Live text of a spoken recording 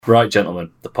Right,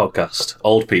 gentlemen, the podcast.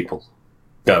 Old people.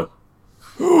 Go.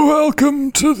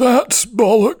 Welcome to That's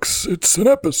Bollocks. It's an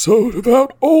episode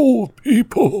about old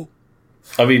people.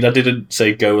 I mean, I didn't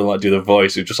say go and like do the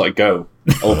voice, it was just like go.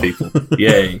 Old people.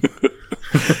 Yay.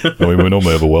 I mean, we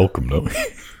normally have a welcome, don't we?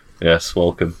 Yes,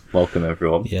 welcome. Welcome,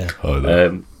 everyone. Yeah. Hi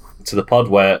there. To the pod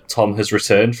where Tom has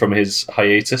returned from his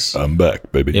hiatus. I'm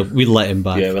back, baby. Yeah, we let him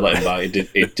back. Yeah, we let him back.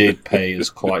 It did pay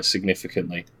us quite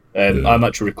significantly. I'm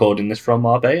actually recording this from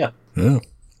Marbella. Yeah.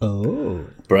 Oh.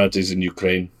 Brad is in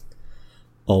Ukraine.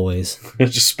 Always.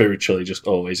 Just spiritually, just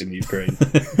always in Ukraine.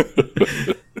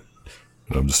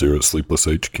 I'm just here at Sleepless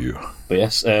HQ. But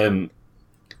yes,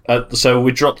 so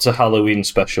we dropped a Halloween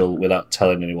special without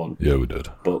telling anyone. Yeah, we did.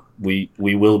 But we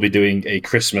will be doing a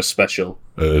Christmas special.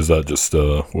 Is that just,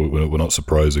 we're not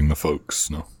surprising the folks,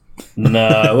 no?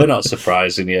 No, we're not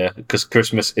surprising you, because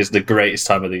Christmas is the greatest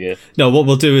time of the year. No, what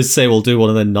we'll do is say we'll do one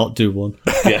and then not do one.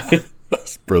 Yeah.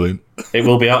 That's brilliant. It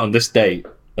will be out on this date,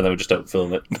 and then we just don't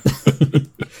film it.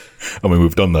 I mean,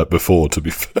 we've done that before, to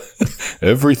be fair.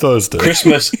 Every Thursday.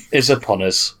 Christmas is upon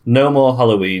us. No more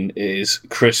Halloween. It is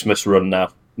Christmas run now.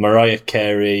 Mariah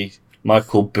Carey,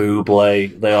 Michael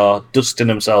Bublé, they are dusting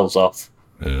themselves off.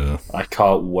 Yeah. I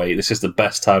can't wait. This is the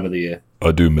best time of the year.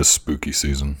 I do miss spooky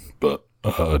season, but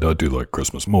I do like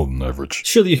Christmas more than average.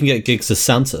 Surely you can get gigs as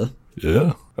Santa.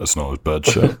 Yeah, that's not a bad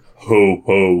show. Ho,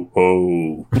 ho,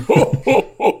 ho.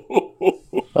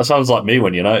 That sounds like me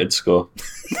when United score.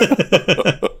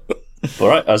 All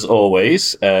right, as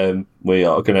always, we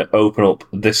are going to open up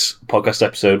this podcast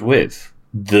episode with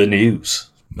the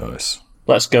news. Nice.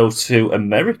 Let's go to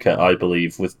America, I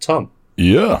believe, with Tom.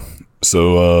 Yeah.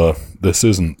 So, this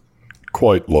isn't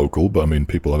quite local, but I mean,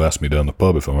 people have asked me down the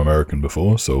pub if I'm American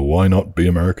before, so why not be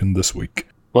American this week?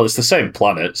 Well, it's the same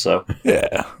planet, so...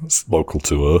 Yeah, it's local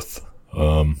to Earth.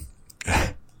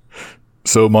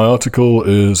 So my article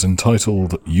is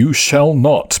entitled, You Shall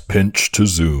Not Pinch to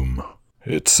Zoom.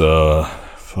 It's,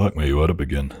 fuck me, where to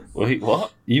begin? Wait,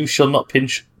 what? You shall not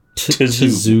pinch To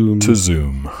zoom. zoom. To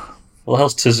Zoom. What the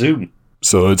hell's to zoom?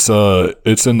 So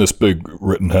it's in this big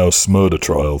Rittenhouse murder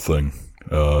trial thing.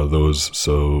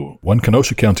 When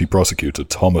Kenosha County prosecutor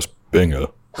Thomas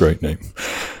Binger, great name,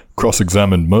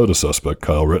 cross-examined murder suspect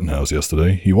Kyle Rittenhouse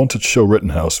yesterday, he wanted to show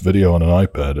Rittenhouse video on an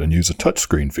iPad and use a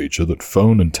touchscreen feature that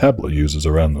phone and tablet users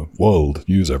around the world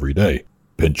use every day.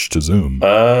 Pinch to zoom.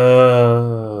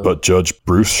 But Judge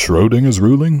Bruce Schrodinger's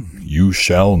ruling, you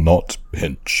shall not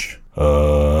pinch.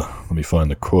 Let me find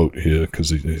the quote here, because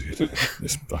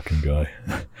this fucking guy.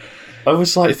 I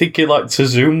was like thinking like to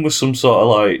zoom was some sort of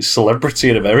like celebrity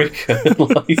in America.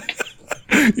 Like,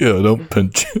 Yeah, don't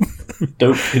pinch him.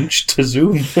 don't pinch to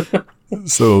zoom.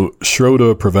 So,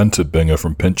 Schroeder prevented Binger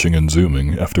from pinching and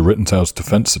zooming after Rittenhouse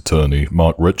defense attorney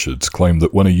Mark Richards claimed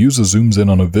that when a user zooms in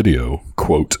on a video,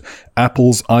 quote,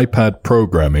 Apple's iPad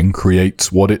programming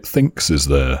creates what it thinks is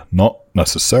there, not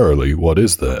necessarily what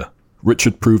is there.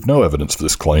 Richard proved no evidence for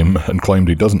this claim and claimed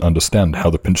he doesn't understand how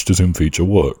the pinch to zoom feature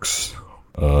works.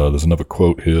 There's another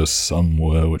quote here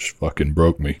somewhere which fucking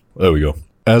broke me. There we go.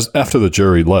 As after the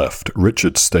jury left,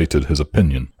 Richards stated his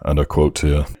opinion, and I quote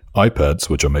here, iPads,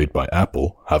 which are made by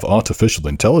Apple, have artificial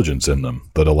intelligence in them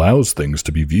that allows things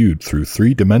to be viewed through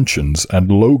 3 dimensions and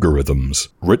logarithms.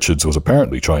 Richards was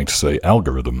apparently trying to say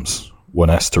algorithms. When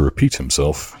asked to repeat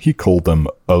himself, he called them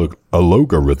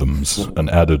allogarithms and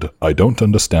added, I don't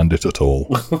understand it at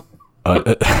all.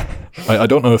 I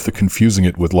don't know if they're confusing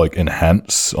it with, like,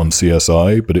 enhance on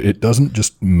CSI, but it doesn't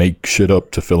just make shit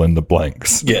up to fill in the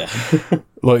blanks. Yeah.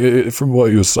 Like, from what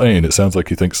he was saying, it sounds like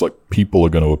he thinks, like, people are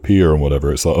going to appear and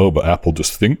whatever. It's like, oh, but Apple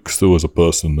just thinks there was a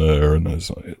person there, and it's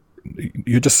like,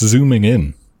 you're just zooming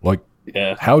in. Like,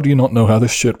 Yeah. how do you not know how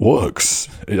this shit works?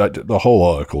 The whole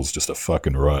article's just a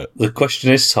fucking riot. The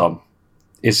question is, Tom,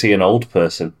 is he an old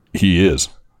person? He is.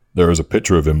 There is a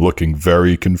picture of him looking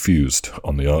very confused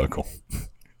on the article.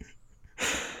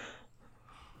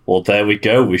 Well, there we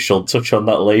go. We shall touch on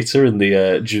that later in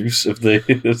the juice of the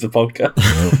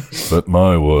podcast. But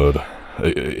my word,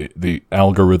 the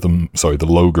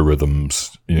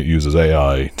logarithms uses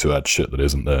AI to add shit that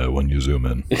isn't there when you zoom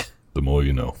in. The more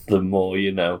you know. The more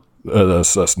you know.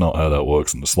 That's not how that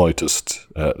works in the slightest.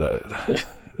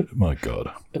 My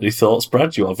God. Any thoughts,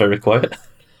 Brad? You are very quiet.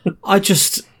 I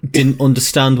just didn't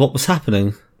understand what was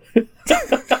happening.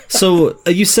 So,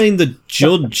 are you saying the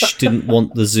judge didn't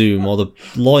want the zoom or the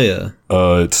lawyer?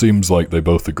 It seems like they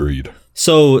both agreed.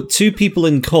 So, 2 people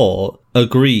in court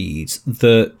agreed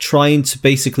that trying to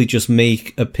basically just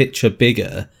make a picture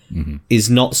bigger is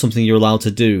not something you're allowed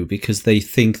to do because they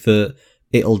think that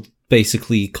it'll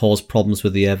basically cause problems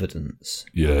with the evidence.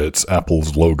 Yeah, it's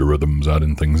Apple's logarithms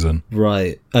adding things in.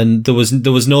 Right. And there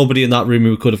was nobody in that room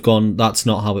who could have gone, that's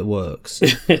not how it works.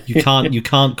 You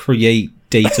can't create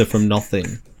data from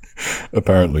nothing.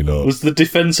 Apparently not. Was the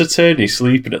defense attorney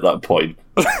sleeping at that point?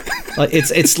 Like,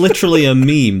 it's literally a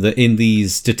meme that in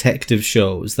these detective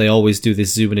shows they always do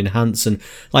this zoom and enhance, and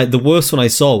like the worst one I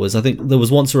saw was, I think there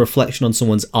was once a reflection on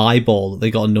someone's eyeball that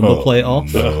they got a number plate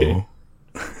off. No.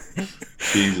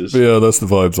 Jesus. But yeah, that's the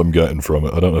vibes I'm getting from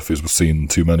it. I don't know if he's seen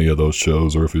too many of those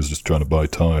shows or if he's just trying to buy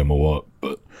time or what,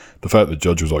 but the fact that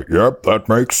Judge was like, yep, that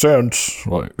makes sense.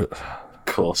 Like, Of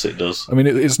course it does. I mean,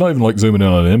 it's not even like zooming in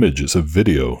on an image, it's a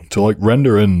video. To like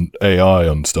render in AI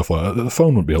and stuff like that, the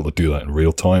phone wouldn't be able to do that in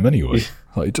real time anyway.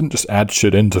 Like, it didn't just add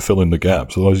shit in to fill in the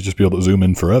gaps, otherwise you'd just be able to zoom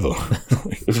in forever.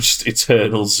 Just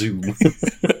eternal zoom.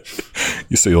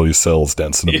 You see all your cells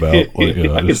dancing about. Like, you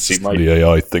know, I can it's see just my- the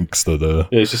AI thinks that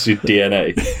It's just your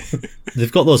DNA.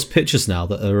 They've got those pictures now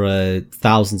that are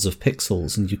thousands of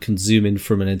pixels, and you can zoom in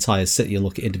from an entire city and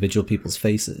look at individual people's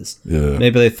faces. yeah,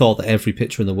 Maybe they thought that every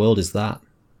picture in the world is that.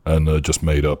 and just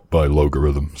made up by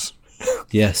logarithms.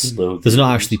 Yes. Logarithms. There's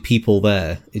not actually people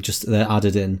there. They're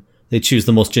added in. They choose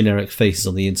the most generic faces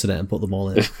on the internet and put them all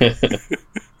in.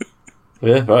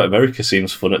 Yeah, right. America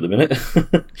seems fun at the minute.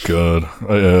 God,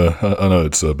 I know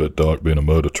it's a bit dark being a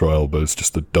murder trial, but it's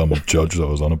just the dumb judge that I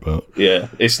was on about. Yeah,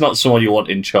 it's not someone you want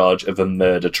in charge of a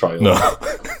murder trial. No.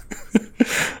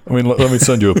 I mean, let me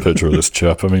send you a picture of this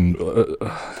chap. I mean,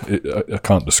 I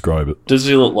can't describe it. Does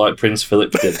he look like Prince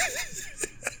Philip did?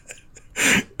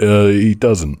 He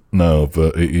doesn't, no,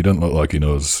 but he doesn't look like he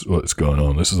knows what's going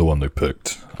on. This is the one they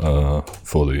picked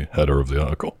for the header of the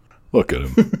article. Look at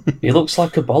him. He looks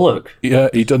like a bollock. Yeah,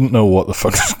 he doesn't know what the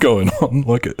fuck is going on.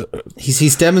 Like,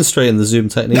 He's demonstrating the zoom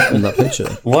technique in that picture.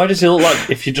 Why does he look like,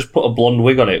 if you just put a blonde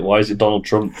wig on it, why is it Donald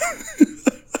Trump?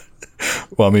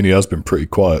 well, I mean, he has been pretty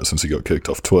quiet since he got kicked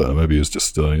off Twitter. Maybe he's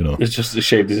just, It's just a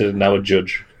shame he's now a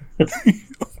judge.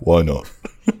 why not?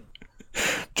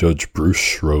 Judge Bruce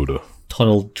Schroeder.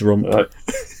 Donald Trump. Right.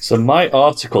 So my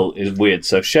article is weird.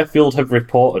 So Sheffield have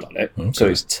reported on it. So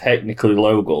it's technically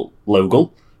local.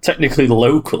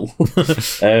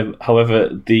 However,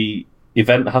 the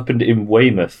event happened in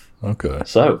Weymouth. Okay.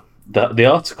 So the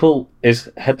article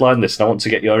is headlined this, and I want to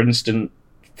get your instant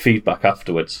feedback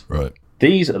afterwards. Right.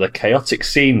 These are the chaotic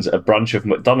scenes at a branch of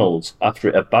McDonald's after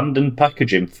it abandoned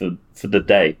packaging for the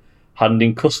day,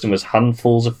 handing customers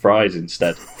handfuls of fries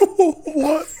instead.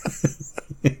 What?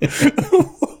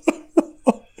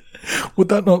 Would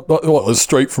that not, what,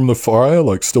 straight from the fryer,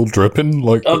 like still dripping?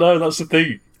 Like, Oh no, that's the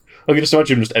thing. I can just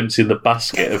imagine him just emptying the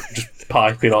basket of just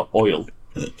piping hot oil.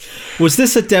 Was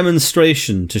this a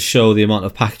demonstration to show the amount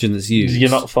of packaging that's used? You're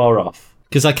not far off.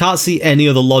 Because I can't see any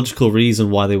other logical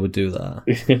reason why they would do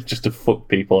that. Just to fuck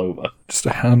people over. just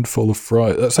a handful of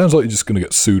fries. That sounds like you're just going to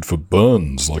get sued for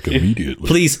burns, like, immediately.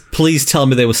 Please tell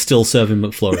me they were still serving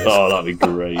McFlurries. Oh, that'd be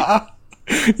great.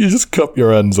 You just cup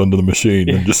your hands under the machine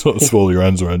and just sort of swirl your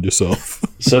hands around yourself.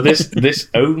 So this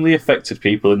only affected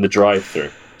people in the drive-thru.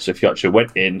 So if you actually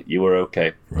went in, you were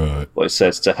okay. Right. But it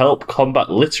says, to help combat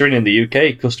littering in the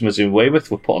UK, customers in Weymouth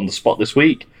were put on the spot this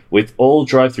week, with all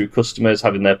drive-thru customers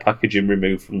having their packaging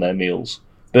removed from their meals.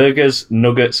 Burgers,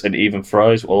 nuggets, and even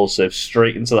fries were all served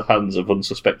straight into the hands of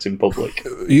unsuspecting public.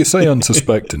 You say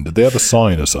unsuspecting. Did they have a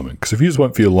sign or something? Because if you just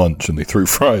went for your lunch and they threw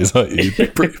fries at you, you'd be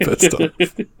pretty pissed off.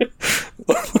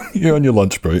 You're on your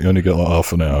lunch break, you only get like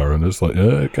half an hour, and it's like,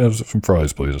 yeah, can I have some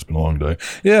fries, please? It's been a long day.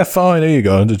 Yeah, fine, here you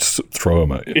go. And they just throw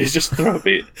them at you. It's just throw a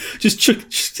bit. Just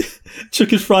chuck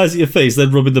his fries at your face,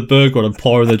 then rubbing the burger on and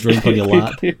pouring the drink on your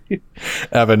lap.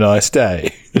 Have a nice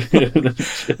day.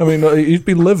 I mean, you'd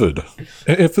be livid.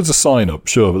 If there's a sign up,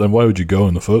 sure, but then why would you go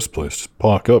in the first place? Just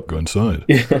park up, go inside.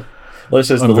 Well, it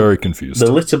says I'm very confused.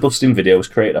 The litter busting video was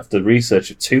created after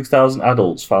research of 2,000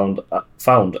 adults found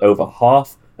over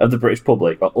half of the British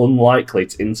public are unlikely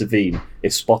to intervene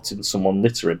if spotting someone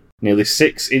littering. Nearly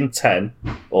 6 in 10,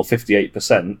 or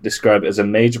 58%, describe it as a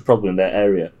major problem in their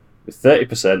area, with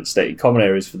 30% stating common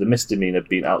areas for the misdemeanor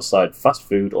being outside fast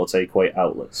food or takeaway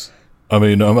outlets. I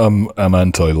mean, I'm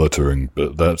anti-littering,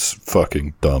 but that's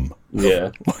fucking dumb.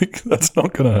 Yeah. Like, that's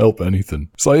not going to help anything.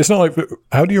 It's not like,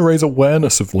 how do you raise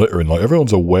awareness of littering? Like,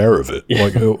 everyone's aware of it.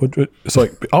 Like, it's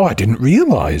like, oh, I didn't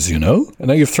realise, you know? And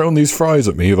now you've thrown these fries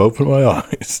at me, you've opened my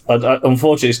eyes.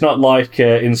 Unfortunately, it's not like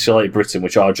Insulate Britain,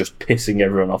 which are just pissing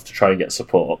everyone off to try and get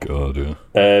support. God,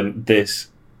 yeah. This,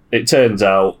 it turns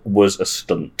out, was a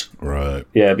stunt. Right.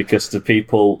 Yeah, because the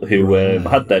people who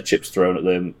had their chips thrown at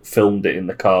them filmed it in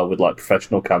the car with like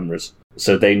professional cameras,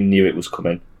 so they knew it was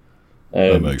coming.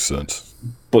 That makes sense.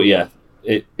 But yeah,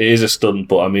 it is a stunt.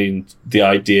 But I mean, the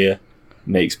idea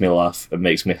makes me laugh and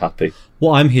makes me happy.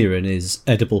 What I'm hearing is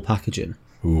edible packaging.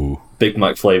 Ooh. Big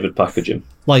Mac flavoured packaging.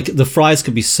 Like, the fries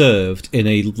could be served in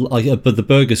but the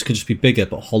burgers could just be bigger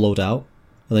but hollowed out.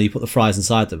 And then you put the fries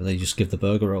inside them and then you just give the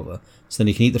burger over. So then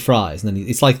you can eat the fries. And then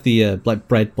it's like the like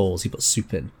bread balls you put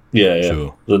soup in. Yeah.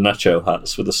 Sure. The nacho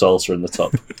hats with the salsa in the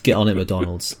top. Get on it,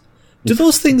 McDonald's. Do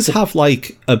those things have,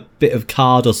 like, a bit of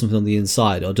card or something on the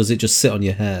inside? Or does it just sit on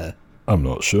your hair? I'm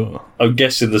not sure. I'm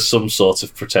guessing there's some sort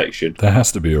of protection. There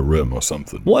has to be a rim or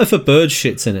something. What if a bird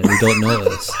shits in it and we don't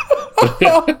notice?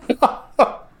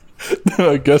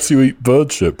 I guess you eat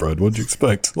bird shit, Brad. What do you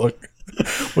expect? Like,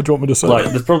 what do you want me to say?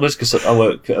 Like, the problem is because I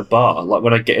work at a bar. Like,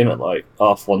 when I get in at like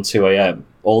 1:30, 2 a.m,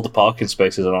 all the parking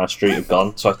spaces on our street are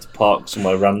gone, so I have to park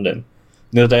somewhere random.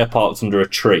 The other day I parked under a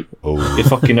tree. Oh, You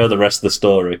fucking know the rest of the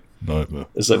story. nightmare.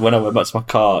 It's like when I went back to my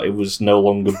car, it was no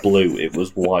longer blue, it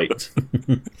was white.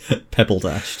 Pebble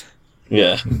dashed.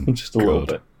 Yeah, just a little God.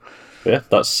 bit. But yeah,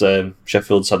 that's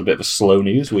Sheffield's had a bit of a slow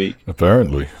news week.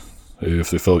 Apparently.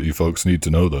 If they felt you folks need to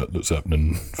know that's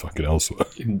happening fucking elsewhere.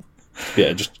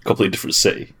 Yeah, just a completely different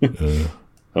city. Yeah.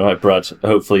 All right, Brad,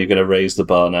 hopefully you're going to raise the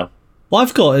bar now. Well,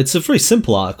 it's a very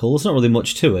simple article. There's not really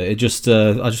much to it. I just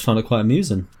found it quite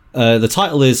amusing. The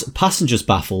title is Passengers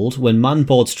Baffled When Man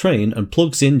Boards Train and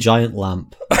Plugs in Giant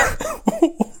Lamp.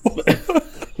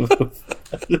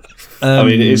 I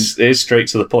mean, it is straight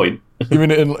to the point. You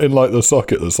mean in like the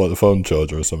socket that's like the phone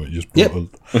charger or something? You just Yep.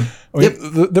 I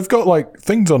mean, they've got like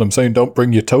things on them saying don't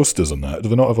bring your toasters and that. Do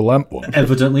they not have a lamp one?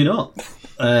 Evidently not.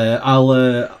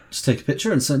 I'll just take a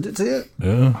picture and send it to you.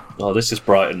 Yeah. Oh, this has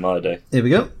brightened my day. Here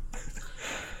we go.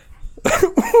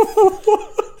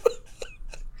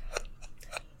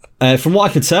 From what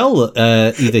I can tell,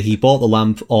 either he bought the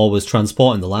lamp or was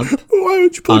transporting the lamp. Why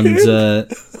would you plug it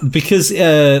in? Because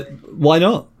why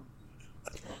not?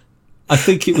 I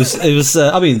think it was.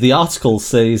 I mean, the article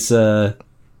says,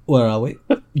 "Where are we?"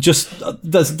 Just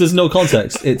there's no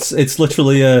context. It's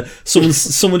literally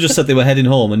someone just said they were heading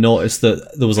home and noticed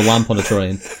that there was a lamp on a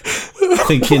train,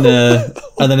 thinking, and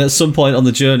then at some point on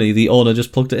the journey, the owner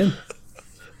just plugged it in.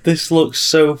 This looks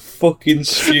so fucking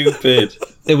stupid.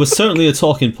 It was certainly a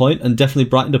talking point and definitely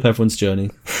brightened up everyone's journey.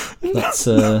 That's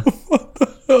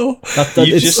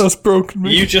That's broken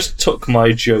me. You just took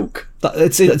my joke.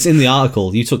 it's in the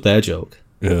article. You took their joke.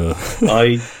 Yeah.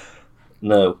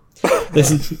 No.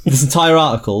 This entire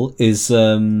article is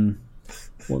 1,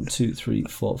 2, 3,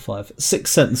 4, 5,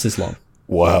 6 sentences long.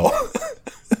 Wow.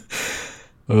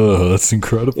 Oh, that's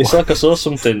incredible. It's like I saw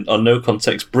something on No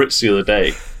Context Brits the other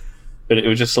day, and it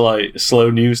was just like slow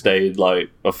news day. Like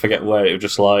I forget where it was,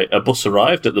 just like a bus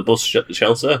arrived at the bus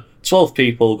shelter. 12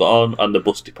 people got on, and the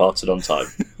bus departed on time.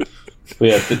 But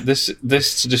yeah,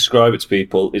 this to describe it to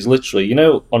people is literally, you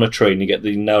know, on a train you get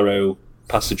the narrow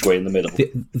passageway in the middle.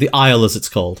 The aisle, as it's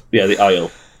called. Yeah, the aisle.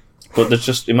 But there's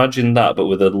just imagine that, but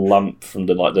with a lamp from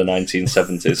the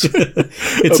 1970s.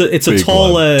 It's a big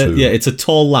tall lamp, too. it's a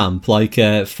tall lamp, like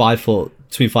 5 foot,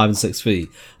 between 5 and 6 feet,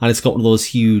 and it's got one of those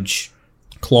huge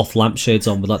cloth lampshades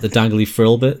on with like the dangly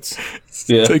frill bits.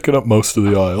 Yeah, Taking up most of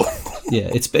the aisle. Yeah,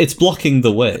 it's blocking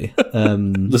the way.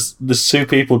 there's two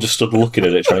people just stood looking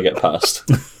at it trying to get past.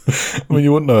 I mean,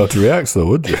 you wouldn't know how to react, though,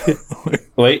 would you?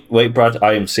 Wait, Brad,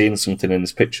 I am seeing something in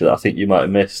this picture that I think you might have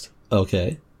missed.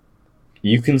 Okay.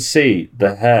 You can see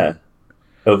the hair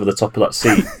over the top of that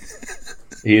seat.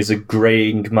 He is a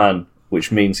greying man,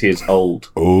 which means he is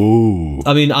old. Oh.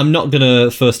 I mean, I'm not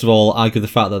gonna first of all argue the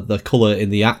fact that the colour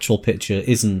in the actual picture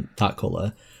isn't that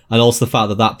colour, and also the fact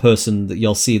that that person that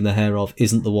you're seeing the hair of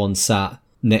isn't the one sat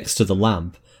next to the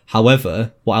lamp.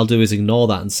 However, what I'll do is ignore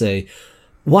that and say,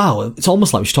 wow, it's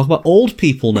almost like we should talk about old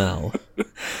people now.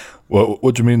 Well,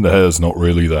 what do you mean the hair's not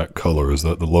really that colour? Is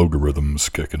that the logarithms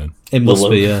kicking in? It must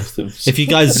be, yeah. Logarithms. If you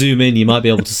guys zoom in, you might be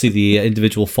able to see the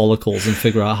individual follicles and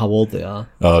figure out how old they are.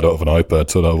 I don't have an iPad,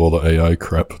 so I don't have all that AI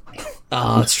crap.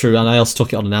 Ah, that's true. And I also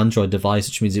took it on an Android device,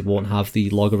 which means it won't have the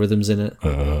logarithms in it.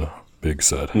 Big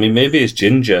sad. I mean, maybe it's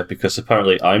ginger, because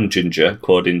apparently I'm ginger,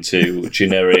 according to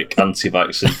generic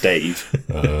anti-vaxxer Dave.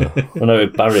 Oh no,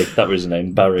 Barry. That was his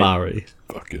name, Barry. Barry.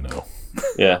 Fucking hell.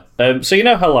 Yeah. So you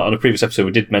know how like, on a previous episode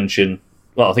we did mention,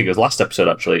 well, I think it was last episode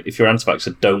actually, if you're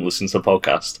anti-vaxxer, don't listen to the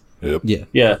podcast. Yep. Yeah.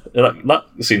 Yeah, that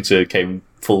seemed to came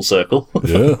full circle.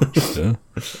 Yeah. Yeah.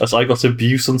 As I got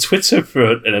abuse on Twitter for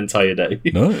an entire day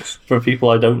Nice. from people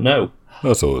I don't know.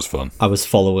 That's always fun. I was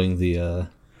following the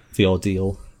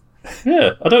ordeal.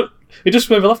 Yeah, it just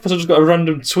made me laugh because I just got a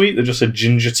random tweet that just said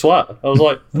ginger twat. I was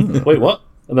like, wait, what?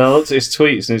 And then I looked at his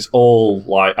tweets and it's all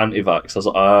like anti-vax. I was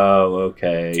like, oh,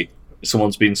 okay.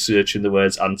 Someone's been searching the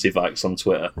words anti-vax on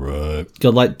Twitter. Right.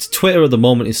 God, like Twitter at the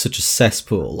moment is such a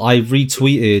cesspool. I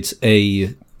retweeted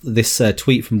a this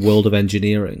tweet from World of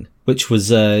Engineering, which was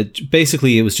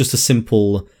basically, it was just a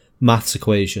simple maths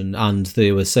equation, and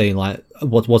they were saying like,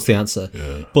 what's the answer?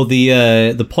 Yeah. But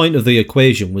the point of the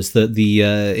equation was that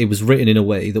it was written in a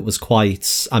way that was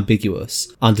quite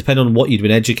ambiguous, and depending on what you'd been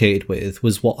educated with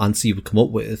was what answer you would come up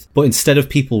with. But instead of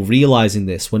people realizing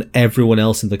this, when everyone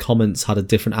else in the comments had a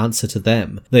different answer to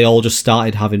them, they all just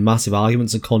started having massive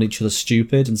arguments and calling each other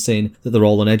stupid and saying that they're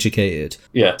all uneducated.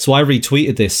 Yeah. So I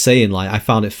retweeted this saying like, I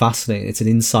found it fascinating. It's an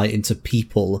insight into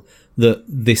people, that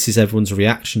this is everyone's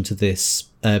reaction to this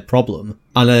problem.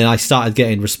 And then I started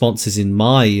getting responses in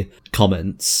my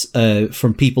comments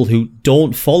from people who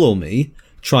don't follow me,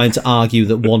 trying to argue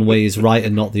that one way is right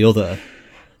and not the other.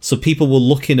 So people were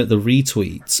looking at the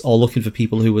retweets or looking for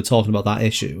people who were talking about that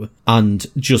issue and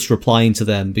just replying to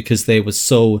them because they were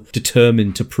so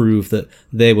determined to prove that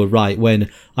they were right,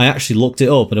 when I actually looked it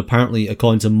up and apparently,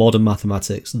 according to modern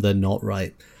mathematics, they're not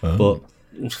right. But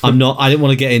I didn't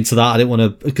want to get into that. I didn't want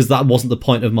to, because that wasn't the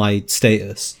point of my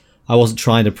status. I wasn't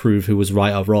trying to prove who was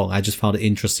right or wrong. I just found it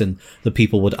interesting that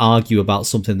people would argue about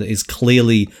something that is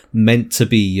clearly meant to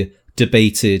be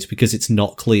debated because it's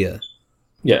not clear.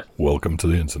 Yeah. Welcome to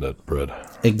the internet, Brad.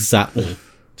 Exactly.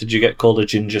 Did you get called a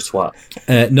ginger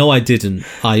twat? No, I didn't.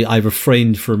 I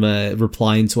refrained from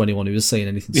replying to anyone who was saying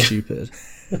anything stupid.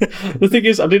 The thing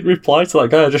is, I didn't reply to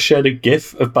that guy. I just shared a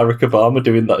gif of Barack Obama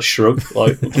doing that shrug.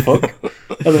 Like, what the fuck?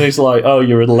 And then he's like, oh,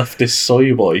 you're a leftist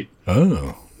soy boy.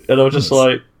 Oh. And I was just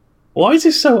like, why is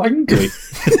he so angry?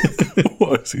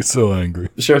 Why is he so angry?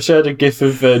 So I shared a gif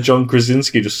of John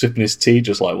Krasinski just sipping his tea,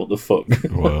 just like, what the fuck?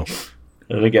 Wow.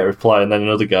 And I didn't get a reply, and then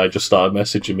another guy just started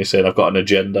messaging me saying, I've got an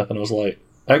agenda. And I was like,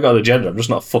 I ain't got an agenda, I'm just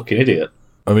not a fucking idiot.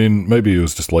 I mean, maybe he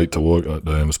was just late to work that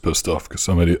day and was pissed off because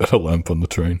some idiot had a lamp on the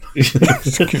train.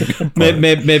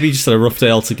 Maybe he just had a rough day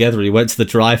altogether. He went to the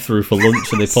drive-thru for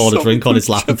lunch and they poured a drink on his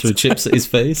lap and threw chips at his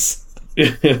face.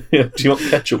 Yeah. Do you want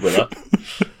ketchup with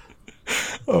that?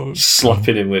 Oh,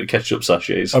 slapping him with ketchup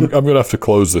sachets. I'm going to have to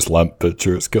close this lamp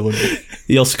picture. It's killing me.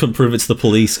 He also couldn't prove it to the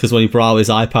police because when he brought out his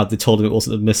iPad, they told him it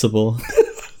wasn't admissible.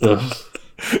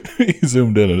 He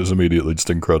zoomed in and it's immediately just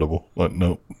incredible. Like,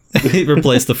 no. He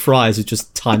replaced the fries with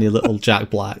just tiny little Jack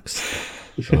Blacks.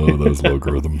 Oh, those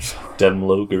logarithms. Dem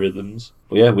logarithms.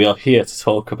 But yeah, we are here to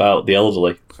talk about the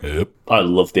elderly. Yep. I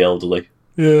love the elderly.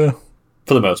 Yeah.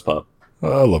 For the most part.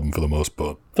 I love them for the most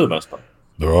part. For the most part.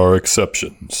 There are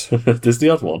exceptions. There's the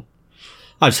odd one.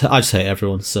 I just hate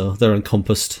everyone, so they're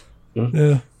encompassed.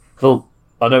 Yeah. Well,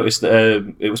 I noticed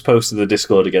it was posted in the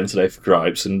Discord again today for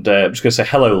Gripes, and I'm just going to say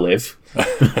hello, Liv.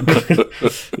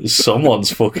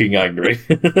 Someone's fucking angry.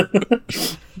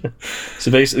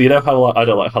 So basically, you know how I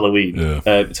don't like Halloween? Yeah.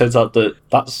 It turns out that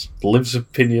that's Liv's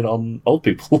opinion on old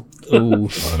people. Ooh.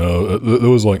 I know. There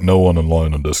was like no one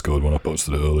online on Discord when I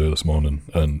posted it earlier this morning,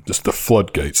 and just the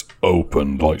floodgates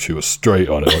opened. Like she was straight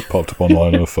on it, like popped up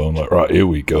online on her phone, like, right, here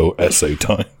we go, essay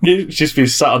time. She's been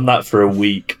sat on that for a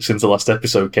week since the last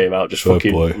episode came out, just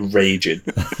fucking raging.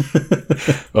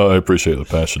 Oh, I appreciate the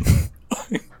passion.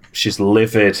 She's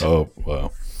livid. Oh,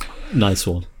 wow. Nice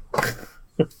one.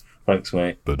 Thanks,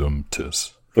 mate.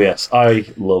 Tis. But yes, I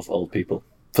love old people,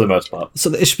 for the most part.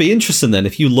 So it should be interesting then,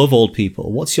 if you love old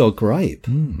people, what's your gripe?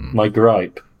 My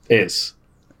gripe is,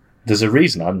 there's a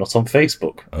reason I'm not on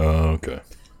Facebook. Okay.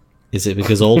 Is it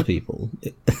because old people?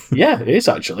 Yeah, it is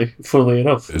actually, funnily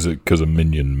enough. Is it because of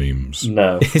Minion memes?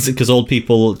 No. Is it because old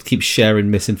people keep sharing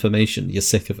misinformation? You're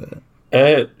sick of it?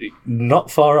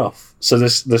 Not far off. So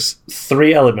there's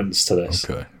three elements to this.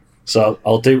 Okay. So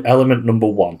I'll do element number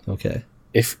one. Okay.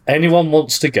 If anyone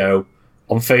wants to go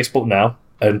on Facebook now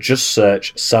and just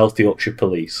search South Yorkshire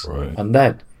Police, Right. and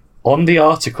then on the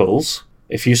articles,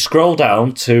 if you scroll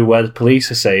down to where the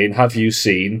police are saying, have you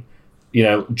seen,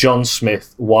 John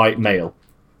Smith, white male,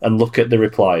 and look at the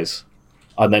replies.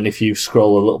 And then if you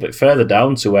scroll a little bit further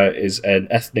down to where it is an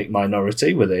ethnic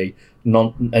minority with a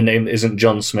name that isn't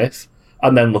John Smith,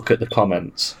 and then look at the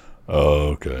comments.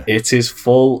 Oh, okay. It is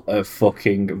full of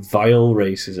fucking vile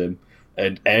racism,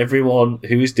 and everyone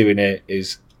who is doing it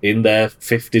is in their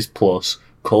 50s plus,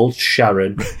 called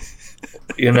Sharon.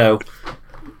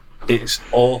 It's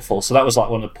awful. So that was like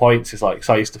one of the points. Is like,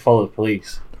 so I used to follow the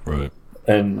police, Right.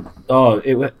 and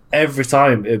every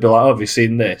time it'd be like, oh, have you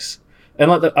seen this? And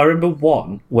like, I remember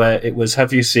one where it was,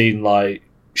 have you seen like,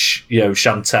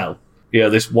 Chantel?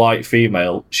 This white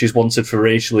female. She's wanted for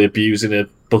racially abusing a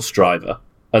bus driver.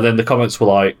 And then the comments were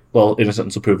like, well, innocent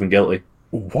until proven guilty.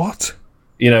 What?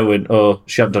 When,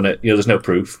 she hadn't done it, there's no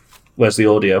proof. Where's the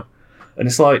audio? And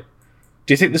it's like,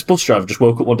 do you think this bus driver just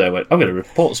woke up one day and went, I'm going to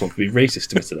report someone for being racist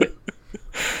to me today?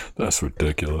 That's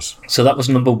ridiculous. So that was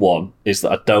number one, is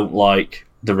that I don't like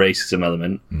the racism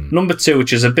element. Number 2,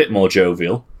 which is a bit more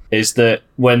jovial, is that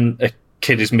when a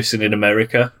kid is missing in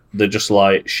America, they're just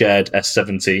like, shared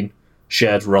S17,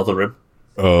 shared Rotherham.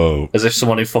 Oh, As if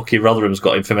someone in fucking Rotherham's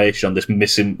got information on this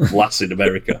missing lass in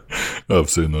America. I've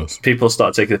seen this. People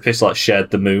start taking the piss, like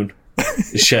shared the moon,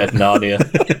 shared Narnia.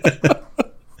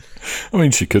 I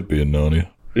mean, she could be in Narnia.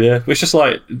 Yeah, it's just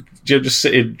like, you're just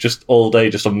sitting just all day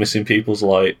just on missing people's,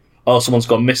 like, oh, someone's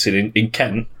gone missing in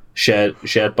Kent, shared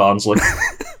Barnsley.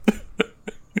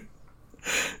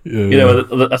 Yeah. You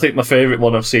know, I think my favourite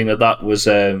one I've seen of that was,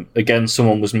 again,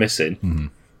 someone was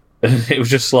missing. And it was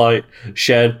just like,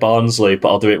 shared Barnsley, but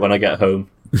I'll do it when I get home.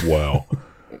 Wow.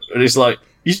 And it's like,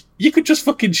 you could just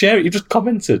fucking share it, you just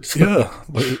commented. Yeah.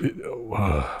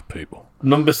 People.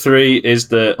 Number 3 is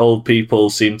that old people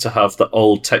seem to have the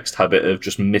old text habit of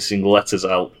just missing letters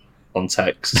out on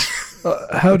text.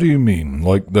 How do you mean?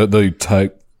 Like, that they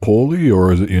type poorly,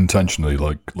 or is it intentionally,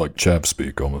 like chav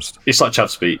speak almost? It's like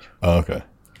chat speak. Oh, okay.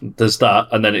 There's that,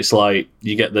 and then it's like,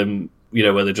 you get them, you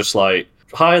know, where they're just like,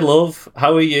 hi love,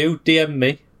 how are you? DM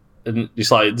me. And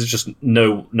it's like, there's just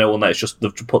no one there, it's just,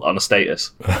 they've put that on a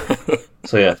status.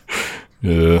 So yeah.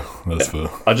 Yeah, that's fair.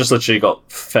 I just literally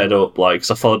got fed up, like,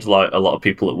 because I followed like a lot of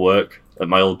people at work at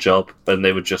my old job, and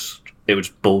it would just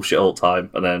bullshit all the time,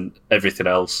 and then everything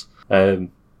else.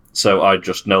 So I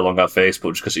just no longer have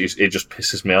Facebook just because it just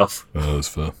pisses me off. Oh, that's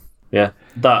fair. Yeah,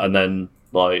 that, and then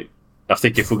like, I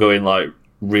think if we're going like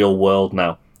real world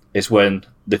now, is when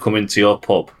they come into your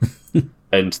pub,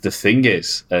 and the thing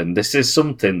is, and this is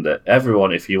something that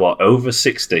everyone, if you are over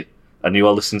 60 and you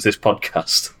are listening to this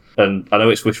podcast. And I know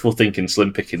it's wishful thinking,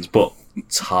 slim pickings, but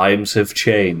times have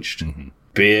changed.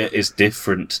 Beer is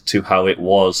different to how it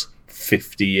was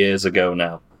 50 years ago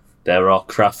now. There are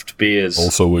craft beers.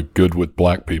 Also, we're good with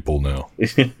black people now.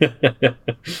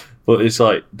 But it's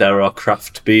like, there are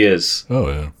craft beers. Oh,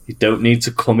 yeah. You don't need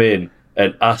to come in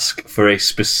and ask for a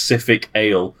specific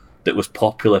ale that was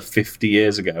popular 50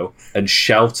 years ago and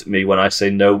shout at me when I say,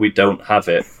 no, we don't have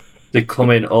it. They come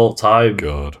in all the time.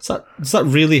 God. Does that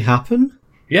really happen?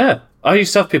 Yeah, I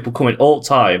used to have people come in all the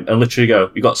time and literally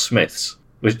go, you got Smiths.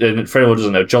 Which, and for anyone who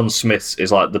doesn't know, John Smith's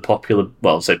is like the popular,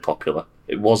 well, I'll say popular.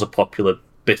 It was a popular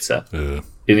bitter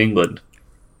in England.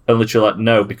 And literally like,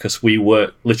 no, because we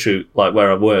work, literally like where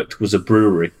I worked was a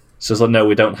brewery. So it's like, no,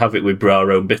 we don't have it, we brew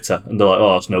our own bitter. And they're like,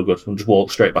 oh, it's no good. And just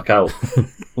walk straight back out.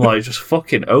 Like, just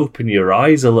fucking open your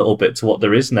eyes a little bit to what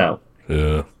there is now.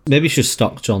 Yeah. Maybe you should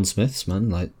stock John Smith's, man.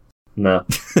 Like, No.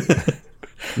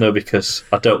 No, because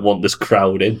I don't want this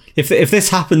crowd in. If this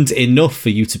happened enough for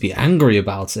you to be angry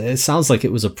about it, it sounds like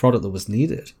it was a product that was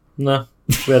needed. No,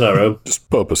 we had our own. Just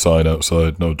put up a sign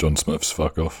outside, no John Smith's,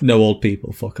 fuck off. No old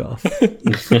people, fuck off.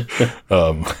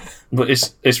 But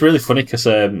it's really funny because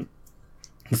the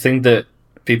thing that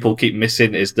people keep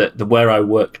missing is that where I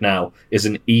work now is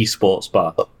an esports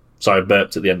bar. Sorry, I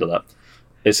burped at the end of that.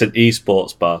 It's an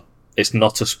esports bar. It's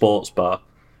not a sports bar.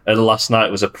 And last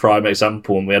night was a prime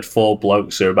example when we had 4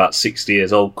 blokes who are about 60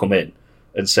 years old come in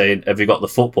and saying, have you got the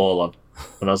football on?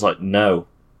 And I was like, no,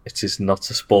 it is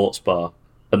not a sports bar.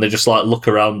 And they just like look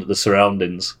around at the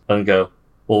surroundings and go,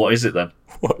 well, what is it then?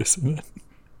 What is it then?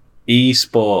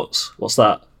 Esports. What's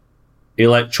that?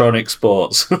 Electronic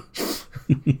sports.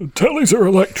 Tellies are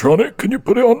electronic, can you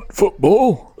put it on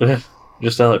football?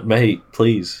 Just like, mate,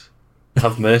 please,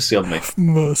 have mercy on me. Have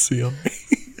mercy on me.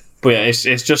 But yeah,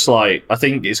 it's just like, I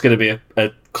think it's going to be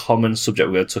a common subject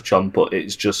we're going to touch on, but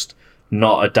it's just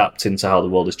not adapting to how the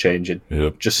world is changing.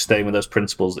 Yep. Just staying with those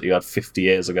principles that you had 50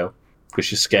 years ago,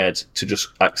 because you're scared to just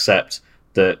accept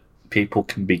that people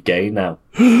can be gay now.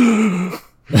 Oh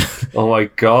my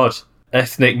God.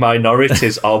 Ethnic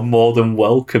minorities are more than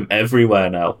welcome everywhere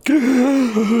now.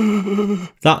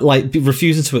 That, like,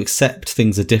 refusing to accept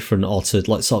things are different or to,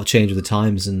 like, sort of change with the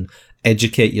times and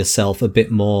educate yourself a bit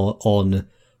more on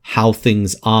how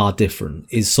things are different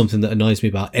is something that annoys me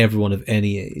about everyone of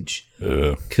any age.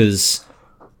 Yeah. Because,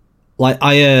 like,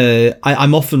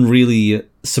 I'm often really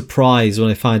surprised when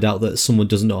I find out that someone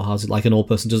doesn't know how to, like, an old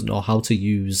person doesn't know how to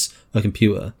use a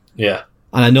computer. Yeah.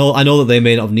 And I know that they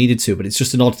may not have needed to, but it's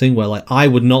just an odd thing where, like, I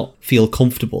would not feel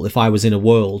comfortable if I was in a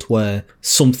world where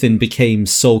something became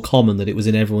so common that it was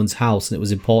in everyone's house and it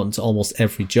was important to almost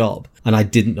every job, and I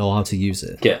didn't know how to use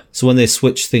it. Yeah. So when they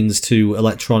switch things to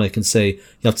electronic and say you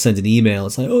have to send an email,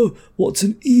 it's like, oh, what's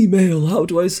an email? How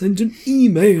do I send an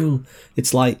email?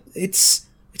 It's like, it's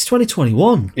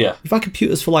 2021. Yeah. We've had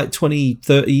computers for like 20,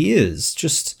 30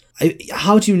 years.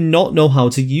 How do you not know how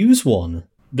to use one?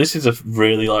 This is a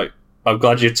really, like, I'm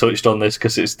glad you touched on this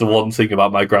because it's the one thing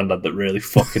about my granddad that really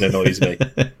fucking annoys me.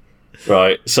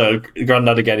 Right, so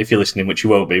granddad, again, if you're listening, which you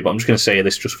won't be, but I'm just going to say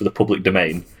this just for the public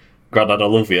domain. Grandad, I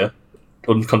love you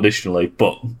unconditionally,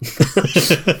 but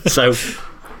so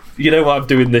you know why I'm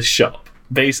doing this shop?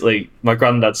 Basically, my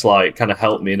granddad's like kind of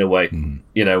helped me in a way,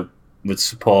 you know, with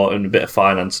support and a bit of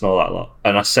finance and all that lot.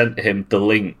 And I sent him the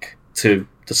link to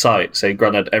the site saying,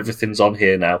 Grandad, everything's on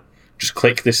here now. Just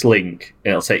click this link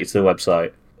and it'll take you to the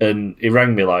website. And he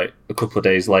rang me like a couple of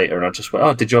days later, and I just went,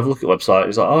 "Oh, did you have a look at the website?"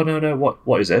 He's like, "Oh, no,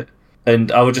 what is it?"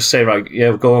 And I would just say, "Right,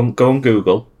 yeah, go on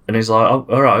Google." And he's like, "Oh,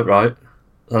 all right."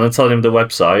 And I told him the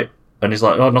website, and he's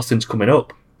like, "Oh, nothing's coming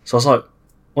up." So I was like,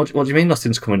 "What do you mean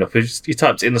nothing's coming up? You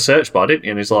typed it in the search bar, didn't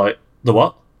you?" And he's like, "The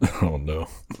what?" Oh no.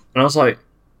 And I was like,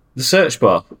 "The search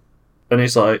bar." And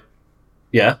he's like,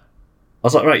 "Yeah." I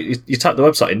was like, "Right, you typed the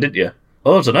website in, didn't you?"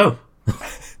 "Oh, I don't know."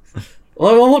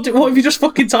 Well, what have you just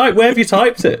fucking typed? Where have you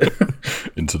typed it?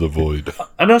 Into the void.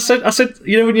 And I said,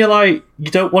 you know, when you're like, you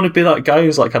don't want to be that guy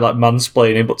who's like kind of like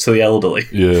mansplaining, but to the elderly.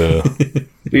 Yeah.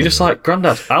 You're just like,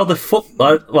 Grandad, how the fuck?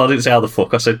 Well, I didn't say how the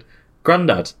fuck. I said,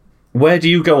 Grandad, where do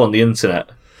you go on the internet?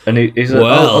 And he's like,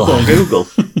 I'll go on Google.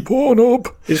 Pornhub.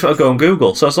 He just want to go on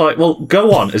Google. So I was like, well,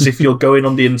 go on as if you're going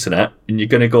on the internet and you're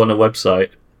going to go on a website.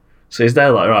 So he's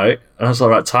there like, right. And I was like,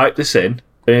 right, type this in.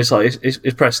 And he's like, he's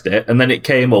pressed it, and then it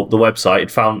came up the website.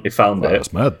 He found it.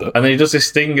 That's mad, though. And then he does this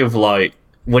thing of like,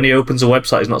 when he opens a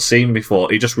website he's not seen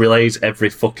before, he just relays every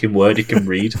fucking word he can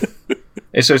read.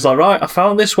 And so he's like, right, I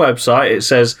found this website. It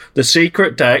says the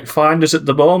secret deck. Find us at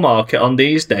the Boar Market on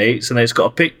these dates, and it's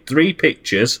got 3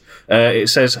 pictures. It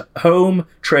says home,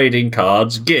 trading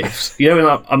cards, gifts. You know,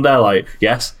 and I'm there like,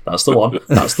 yes, that's the one.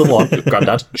 That's the one.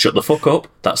 Grandad, shut the fuck up.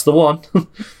 That's the one.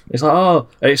 It's like, oh,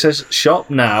 and it says shop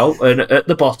now, and at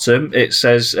the bottom it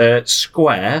says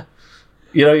Square.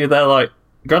 You know, you're there like,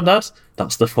 Grandad,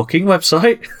 that's the fucking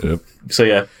website. Yep. So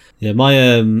yeah. Yeah,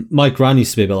 my gran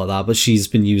used to be a bit like that, but she's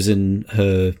been using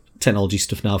her technology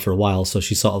stuff now for a while, so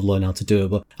she sort of learned how to do it.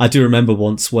 But I do remember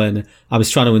once when I was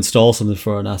trying to install something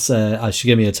for her, and she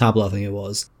gave me a tablet, I think it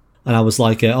was, and I was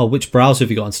like, "Oh, which browser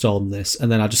have you got installed in this?"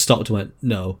 And then I just stopped and went,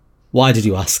 "No, why did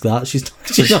you ask that?" She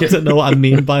doesn't know what I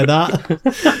mean by that.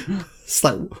 It's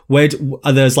like,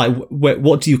 and there's like,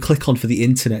 what do you click on for the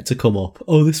internet to come up?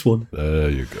 Oh, this one.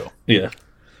 There you go. Yeah.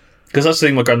 Because that's the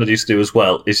thing my granddad used to do as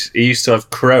well, is he used to have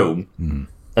Chrome,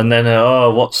 and then,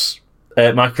 what's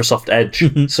Microsoft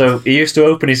Edge? So he used to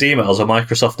open his emails on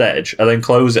Microsoft Edge, and then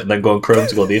close it, and then go on Chrome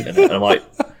to go on the internet. And I'm like,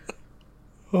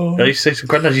 I used to say to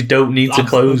Granddad, you don't need to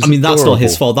close. I mean, that's not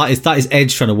his fault. That is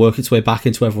Edge trying to work its way back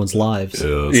into everyone's lives.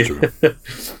 Yeah, that's true.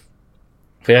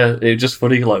 Yeah, it was just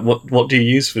funny, like, what do you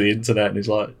use for the internet? And he's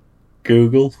like,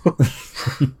 Google.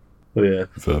 But yeah.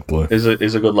 Fair play. He's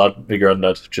a good lad, my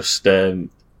granddad. Just, the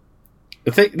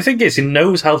thing is, he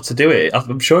knows how to do it.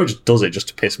 I'm sure he just does it just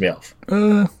to piss me off.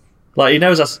 Like, he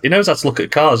knows how to look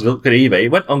at cars, look at eBay. He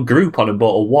went on Groupon and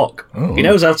bought a wok. Oh. He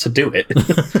knows how to do it.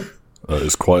 That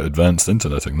is quite advanced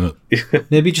interneting, that.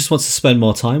 Maybe he just wants to spend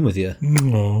more time with you.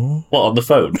 No. What, on the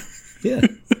phone? Yeah.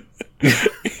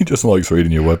 He just likes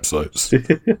reading your websites.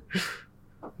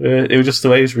 It was just the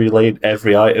way he's relayed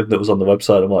every item that was on the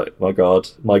website. I'm like, my god.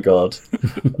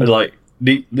 And like,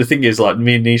 the thing is, like,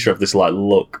 me and Nisha have this like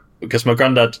look, because my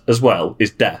granddad as well is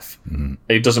deaf. And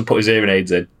he doesn't put his hearing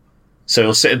aids in, so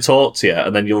he'll sit and talk to you,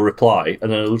 and then you'll reply,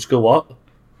 and then he'll just go, what?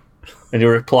 And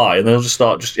you'll reply, and then he'll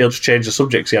just change the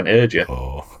subject so he hasn't heard you.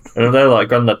 Oh. And they're like,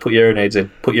 Granddad, put your hearing aids in,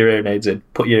 put your hearing aids in,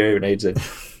 put your hearing aids in.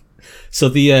 So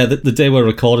the day we're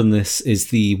recording this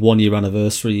is the 1 year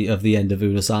anniversary of the end of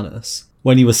Unus Annus.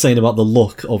 When you were saying about the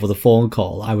look over the phone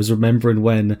call, I was remembering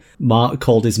when Mark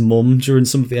called his mum during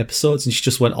some of the episodes, and she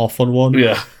just went off on one.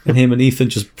 Yeah. And him and Ethan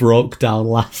just broke down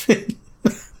laughing.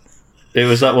 It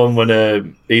was that one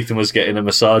when Ethan was getting a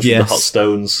massage with the hot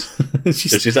stones. And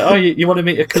she's like, oh, you want to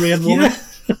meet a Korean woman?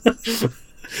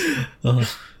 Yeah.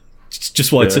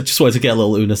 Just wanted to get a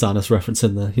little Unus Annus reference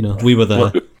in there. You know, we were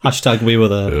there. Hashtag we were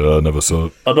there. Yeah, I never saw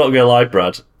it. I'm not going to lie,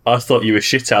 Brad. I thought you were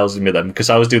shithousing me then, because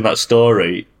I was doing that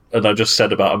story, and I just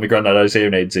said about my granddad had his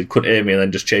hearing aids in, couldn't hear me, and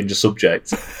then just changed the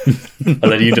subject. And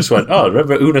then you just went, oh,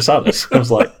 remember Unus Annus? I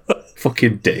was like,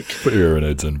 fucking dick. Put your hearing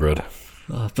aids in, Brad.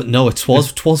 But no, it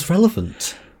was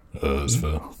relevant. That's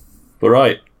fair. But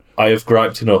right, I have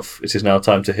griped enough. It is now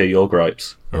time to hear your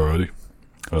gripes. Alrighty.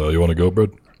 You want to go,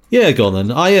 Brad? Yeah, go on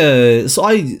then. I was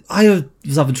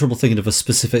having trouble thinking of a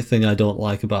specific thing I don't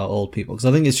like about old people, because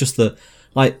I think it's just that,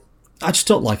 like, I just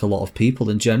don't like a lot of people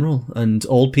in general, and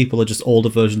old people are just older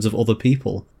versions of other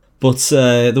people. But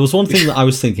there was one thing that I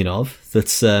was thinking of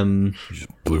that... You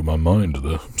just blew my mind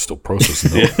there. I'm still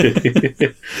processing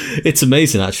that. It's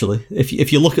amazing, actually.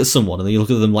 If you look at someone and then you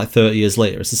look at them like 30 years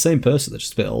later, it's the same person, they're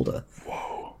just a bit older.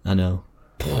 Whoa. I know.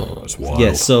 That's wild.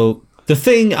 Yeah, so the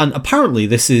thing, and apparently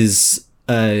this is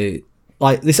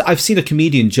like this. I've seen a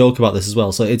comedian joke about this as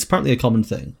well, so it's apparently a common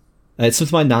thing. It's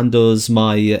something my nan does.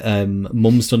 My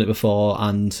mum's done it before,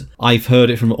 and I've heard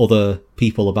it from other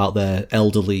people about their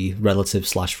elderly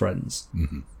relatives / friends.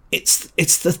 Mm-hmm. It's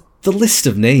the list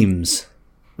of names.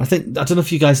 I don't know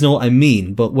if you guys know what I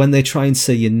mean, but when they try and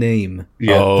say your name,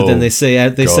 but then they say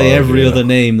every other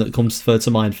name that comes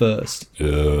to mind first.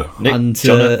 Yeah. Nick, And,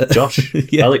 John, Josh,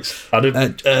 yeah. Alex,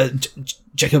 Adam.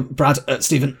 Jacob, Brad,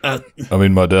 Stephen. I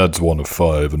mean, my dad's one of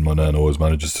 5, and my nan always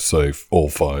manages to say all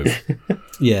 5.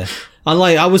 Yeah. And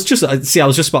like, I was just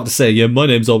about to say, yeah, my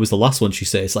name's always the last one she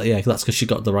says. It's like, yeah, that's because she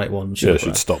got the right one. She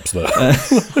stops there.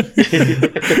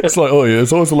 It's like, oh yeah,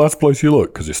 it's always the last place you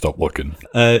look because you stop looking.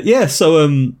 Yeah,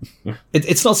 so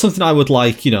it's not something I would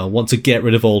want to get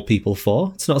rid of old people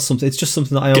for. It's not something. It's just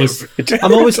something that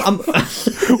I'm.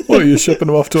 What, are you shipping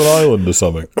them off to an island or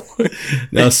something?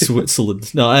 No,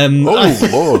 Switzerland. No, oh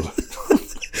Lord.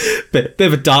 bit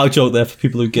of a dark joke there for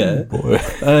people who get it. Boy.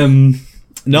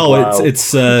 No, Wow.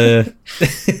 it's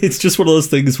it's just one of those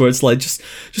things where it's like, just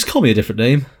call me a different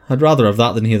name. I'd rather have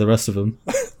that than hear the rest of them.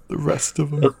 The rest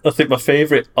of them. I think my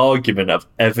favourite argument I've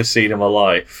ever seen in my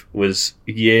life was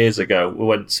years ago. We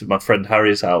went to my friend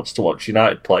Harry's house to watch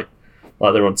United play.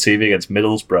 Like, they were on TV against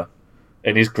Middlesbrough.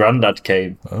 And his granddad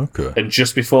came. Okay. And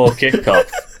just before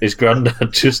kick-off, his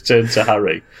granddad just turned to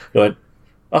Harry and went,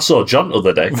 I saw John the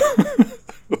other day.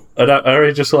 And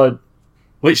Harry just like,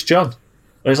 which John? And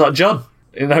he's like, John.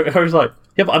 And Harry's like,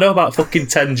 yeah, but I know about fucking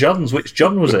 10 Johns. Which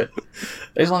John was it?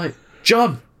 He's like,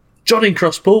 John in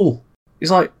Crosspool.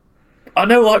 He's like, I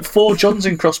know like 4 Johns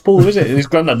in Crosspool, is it? And his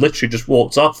granddad literally just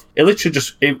walked off. He literally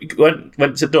just went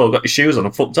to the door, got his shoes on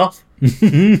and fucked off.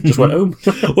 Just went home.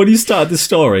 When you started the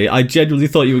story, I genuinely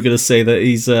thought you were going to say that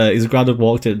his granddad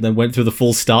walked in and then went through the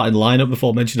full starting lineup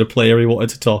before mentioning a player he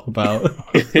wanted to talk about.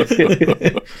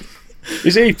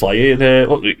 Is he playing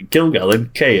Gilgal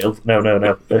and Kale?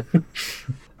 No.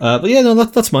 But yeah, no,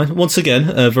 that's mine. Once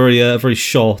again, very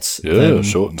short. Yeah,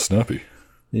 short and snappy.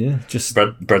 Yeah, just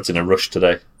Brad's in a rush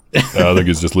today. I think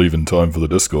he's just leaving time for the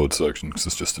Discord section because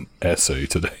it's just an essay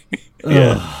today.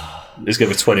 Yeah. It's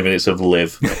going to be 20 minutes of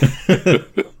live.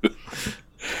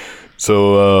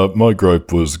 So my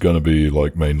gripe was going to be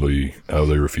like mainly how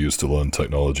they refuse to learn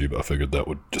technology, but I figured that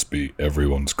would just be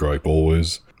everyone's gripe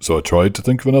always. So I tried to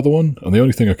think of another one, and the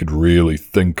only thing I could really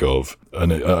think of,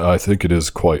 and I think it is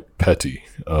quite petty,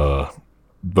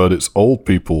 but it's old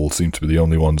people seem to be the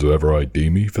only ones who ever ID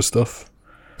me for stuff.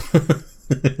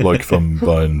 Like if I'm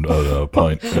buying a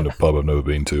pint in a pub I've never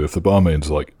been to, if the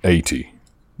barmaid's like 80,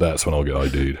 that's when I'll get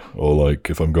ID'd. Or like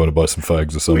if I'm going to buy some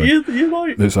fags or something, You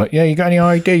like? it's like, yeah, you got any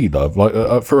ID, love?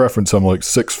 Like for reference, I'm like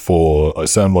 6'4". I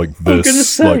sound like I'm gonna this.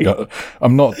 say. Like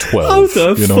I'm not 12. how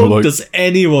the you know, fuck like, does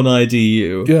anyone ID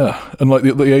you? yeah, and like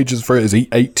the age is for it is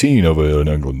 18 over here in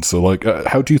England. So like,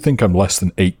 how do you think I'm less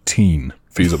than 18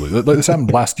 feasibly? Like this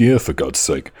happened last year, for God's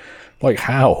sake. Like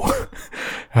how?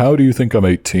 How do you think I'm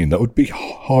 18? That would be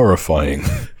horrifying.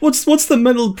 What's the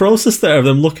mental process there of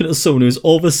them looking at someone who's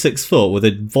over 6 foot with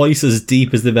a voice as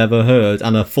deep as they've ever heard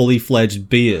and a fully fledged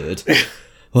beard?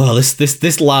 Well,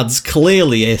 this lad's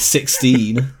clearly a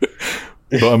 16.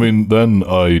 But I mean, then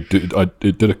it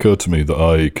did occur to me that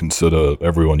I consider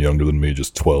everyone younger than me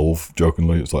just 12,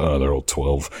 jokingly. It's like, they're all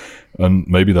 12. And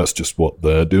maybe that's just what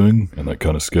they're doing, and that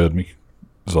kind of scared me.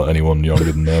 It's like anyone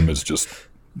younger than them is just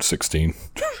 16.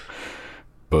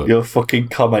 But Your fucking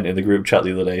comment in the group chat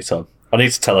the other day, Tom. I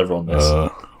need to tell everyone this.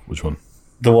 which one?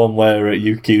 The one where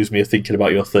you accused me of thinking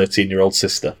about your 13-year-old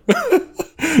sister.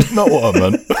 Not what I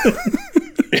meant.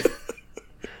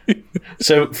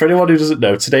 So, for anyone who doesn't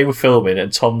know, today we're filming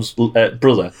and Tom's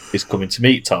brother is coming to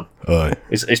meet Tom. Aye.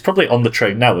 He's probably on the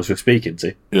train now as we're speaking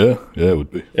to. Yeah, it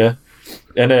would be. Yeah.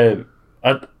 And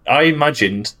I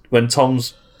imagined when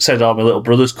Tom's said, my little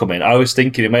brother's coming, I was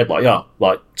thinking he made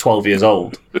like 12 years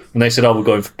old. And they said, we're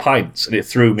going for pints. And it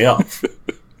threw me off.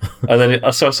 And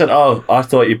then so I said, I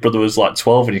thought your brother was like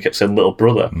 12 and you kept saying little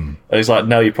brother. And he's like,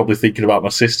 no, you're probably thinking about my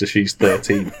sister. She's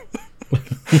 13.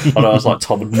 And I was like,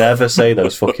 Tom, never say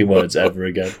those fucking words ever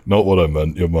again. Not what I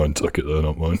meant. Your mind took it there,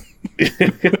 not mine.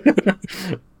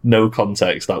 No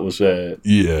context. That was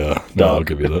Yeah, no, I'll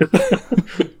give you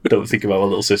that. don't think about my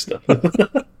little sister.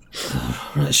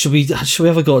 Right, should we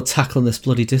have a go at tackling this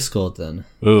bloody Discord then?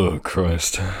 Oh,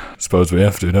 Christ. Suppose we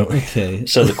have to, don't we? Okay.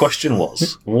 So the question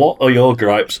was, what are your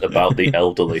gripes about the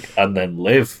elderly? And then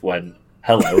Liv went,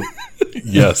 hello.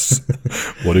 Yes.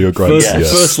 What are your gripes?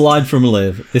 Yes. First line from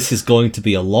Liv. This is going to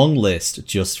be a long list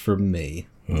just from me.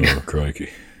 Oh, crikey.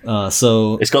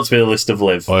 So It's got to be a list of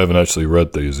Liv. I haven't actually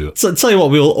read these yet. So tell you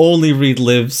what, we'll only read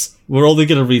Liv's. We're only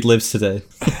going to read Liv's today.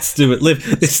 Let's do it.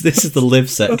 Liv. This is the Liv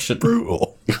section.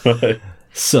 Brutal.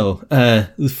 So,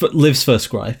 Liv's first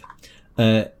gripe.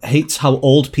 Hates how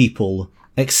old people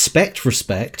expect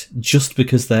respect just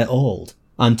because they're old.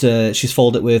 And she's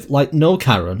followed it with, like, no,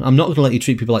 Karen, I'm not going to let you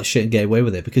treat people like shit and get away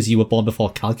with it because you were born before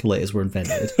calculators were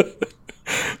invented.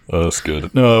 That's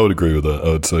good. No, I would agree with that. I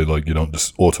would say, like, you don't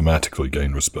just automatically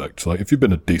gain respect. Like, if you've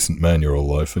been a decent man your whole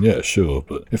life, then yeah, sure.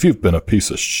 But if you've been a piece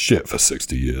of shit for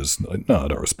 60 years, like, no, I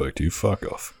don't respect you. Fuck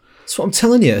off. That's what I'm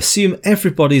telling you. Assume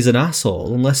everybody's an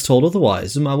asshole unless told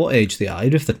otherwise, no matter what age they are,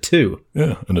 even if they're 2.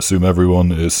 Yeah, and assume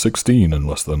everyone is 16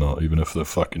 unless they're not, even if they're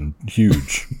fucking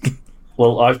huge.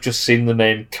 Well, I've just seen the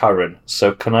name Karen,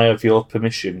 so can I have your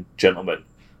permission, gentlemen,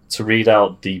 to read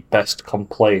out the best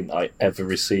complaint I ever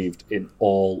received in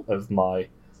all of my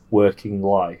working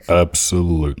life?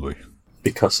 Absolutely.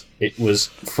 Because it was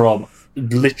from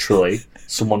literally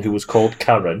someone who was called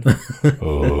Karen.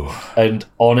 Oh. And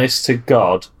honest to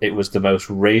God, it was the most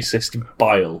racist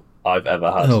bile I've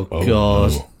ever had. Oh,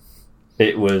 God. No.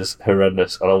 It was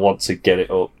horrendous, and I want to get it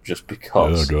up just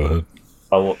because. Yeah, go ahead.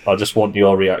 I just want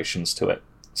your reactions to it.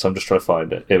 So I'm just trying to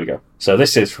find it. Here we go. So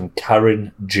this is from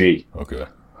Karen G. Okay.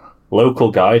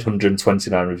 Local guide,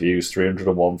 129 reviews,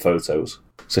 301 photos.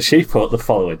 So she put the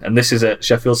following, and this is at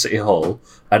Sheffield City Hall.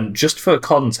 And just for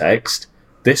context,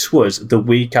 this was the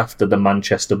week after the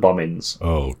Manchester bombings.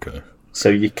 Oh, okay. So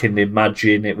you can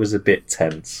imagine it was a bit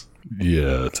tense.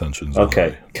 Yeah, tensions.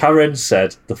 Okay. Karen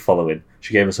said the following.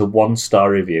 She gave us a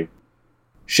 1-star review.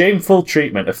 Shameful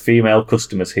treatment of female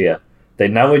customers here. They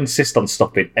now insist on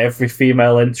stopping every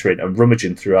female entering and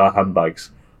rummaging through our handbags.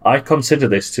 I consider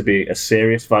this to be a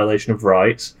serious violation of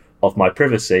rights, of my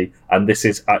privacy, and this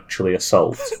is actually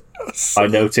assault. I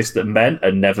noticed that men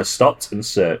are never stopped and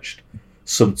searched.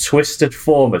 Some twisted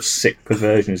form of sick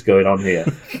perversion is going on here.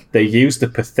 They use the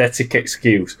pathetic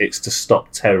excuse it's to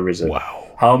stop terrorism.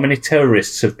 Wow. How many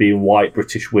terrorists have been white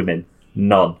British women?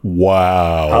 None.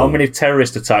 Wow. How many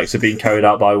terrorist attacks have been carried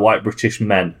out by white British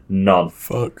men? None.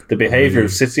 Fuck. The behaviour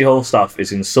of City Hall staff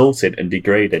is insulting and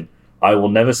degrading. I will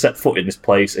never set foot in this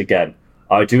place again.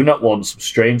 I do not want some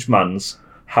strange man's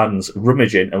hands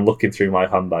rummaging and looking through my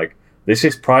handbag. This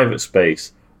is private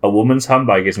space. A woman's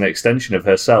handbag is an extension of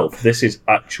herself. This is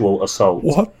actual assault.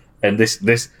 What? And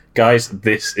this, guys,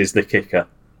 this is the kicker.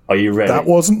 Are you ready? That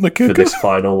wasn't the kicker? For this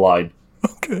final line.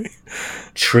 Okay.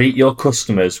 Treat your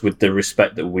customers with the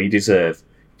respect that we deserve.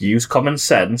 Use common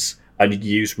sense and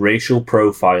use racial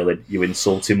profiling, you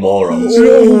insulting morons.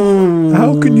 No.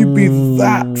 How can you be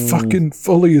that fucking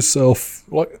full of yourself?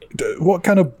 Like, what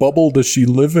kind of bubble does she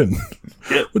live in?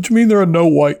 What do you mean there are no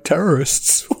white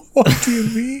terrorists? What do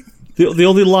you mean? The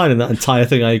only line in that entire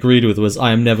thing I agreed with was,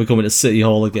 I am never coming to City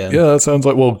Hall again. Yeah, that sounds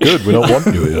like, well, good, we don't want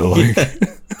you here. Like,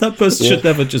 that person should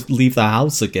never just leave the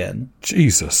house again.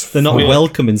 Jesus. They're not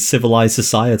welcome in civilized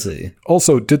society.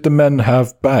 Also, did the men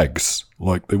have bags?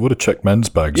 Like, they would have checked men's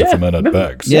bags if the men had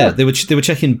bags. Yeah, they were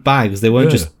checking bags. They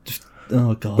weren't just...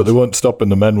 Oh, God. But they weren't stopping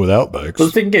the men without bags. But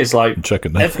the thing is, like,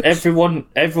 checking them.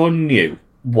 everyone knew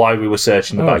why we were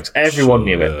searching the bags. Everyone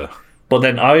knew it. Yeah. But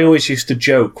then I always used to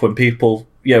joke when people,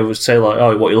 would say, like,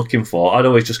 oh, what are you looking for? I'd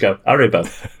always just go, Haribo.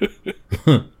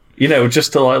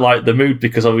 Just to like the mood,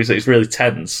 because obviously it's really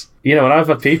tense. And I've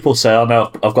had people say, oh,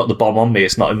 no, I've got the bomb on me,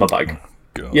 it's not in my bag.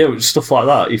 God. Stuff like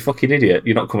that. You fucking idiot,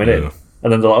 you're not coming in.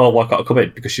 And then they're like, oh, why can't I come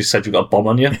in? Because you said you've got a bomb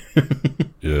on you.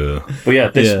 Yeah. But yeah,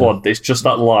 this one, it's just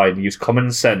that line, use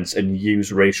common sense and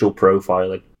use racial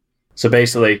profiling. So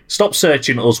basically, stop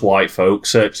searching us white folk,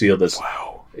 search the others.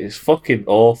 Wow. It's fucking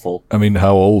awful. I mean,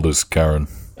 how old is Karen?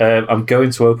 I'm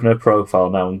going to open her profile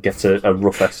now and get a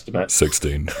rough estimate.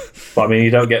 16. But I mean,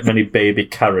 you don't get many baby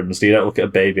Karens. You don't look at a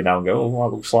baby now and go, oh,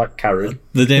 that looks like Karen.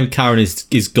 The name Karen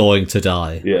is going to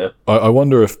die. Yeah. I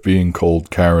wonder if being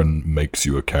called Karen makes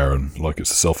you a Karen. Like,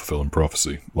 it's a self-fulfilling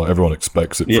prophecy. Like, everyone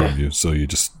expects it from you, so you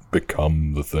just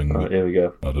become the thing. Right, here we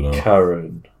go. I don't know.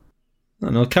 Karen. I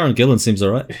know, Karen Gillan seems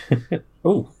alright.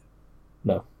 Oh.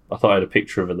 No. I thought I had a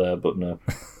picture of her there, but no.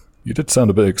 You did sound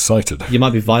a bit excited. You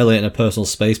might be violating her personal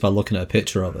space by looking at a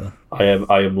picture of her. I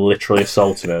am literally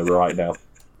assaulting her right now.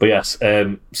 But yes,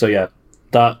 so yeah,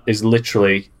 that is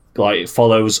literally, like, it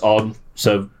follows on.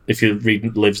 So if you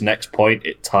read Liv's next point,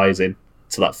 it ties in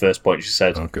to that first point she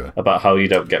said about how you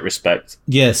don't get respect.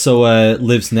 Yeah, so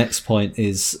Liv's next point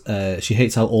is she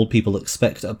hates how old people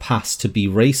expect a past to be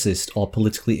racist or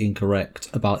politically incorrect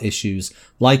about issues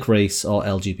like race or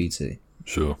LGBT.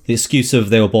 Sure. The excuse of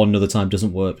they were born another time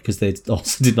doesn't work because they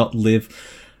also did not live...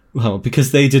 Well,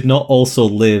 because they did not also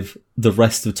live the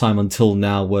rest of the time until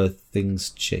now where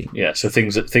things change. Yeah, so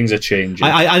things are changing.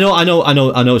 I know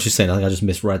what you're saying. I think I just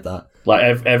misread that. Like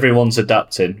everyone's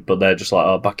adapting, but they're just like,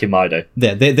 oh, back in my day.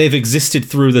 Yeah, they've existed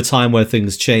through the time where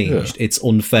things changed. Yeah. It's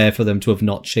unfair for them to have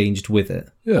not changed with it.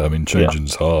 Yeah, I mean,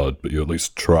 changing's hard, but you at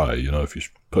least try, if you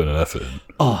put an effort in.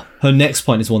 Oh, her next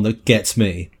point is one that gets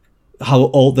me.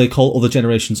 How they call other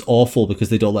generations awful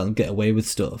because they don't let them get away with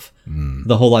stuff.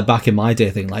 The whole back in my day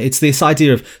thing, it's this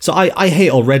idea of. So I hate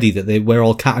already that we're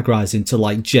all categorized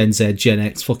into Gen Z, Gen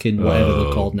X, fucking whatever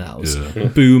they're called now,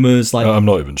 boomers. I'm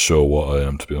not even sure what I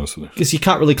am, to be honest with you, because you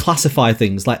can't really classify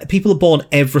things. People are born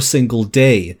every single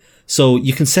day. So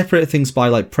you can separate things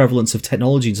by prevalence of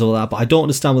technology and stuff like that, but I don't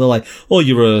understand whether oh,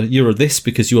 you're a this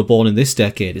because you were born in this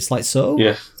decade. It's so?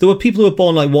 Yeah. There were people who were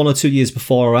born 1 or 2 years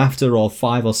before or after, or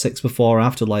 5 or 6 before or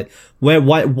after. Why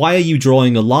are you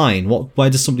drawing a line? Why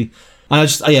does somebody? And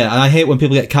I hate when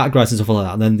people get categorized and stuff like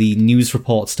that, and then the news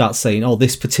report starts saying, oh,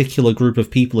 this particular group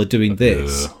of people are doing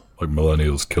this. Yeah.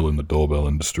 Millennials killing the doorbell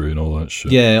industry and all that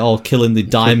shit. Yeah, or killing the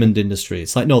diamond industry.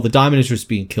 It's no, the diamond industry is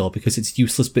being killed because it's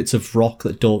useless bits of rock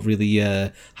that don't really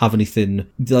have anything.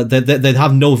 They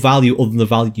have no value other than the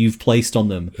value you've placed on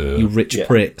them, you rich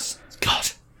pricks. God,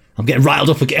 I'm getting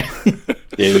riled up again.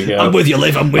 Here we go. I'm with you,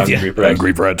 Liv, I'm with Angry you. Brad.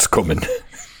 Angry Brad's coming.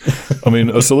 I mean,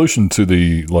 a solution to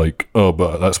the,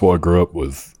 but that's what I grew up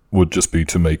with, would just be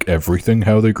to make everything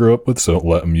how they grew up with, so don't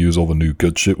let them use all the new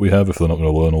good shit we have if they're not going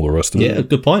to learn all the rest of it. Yeah,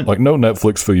 good point. No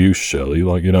Netflix for you, Shelley.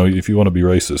 If you want to be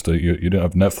racist, you didn't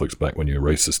have Netflix back when you were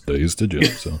racist days, did you?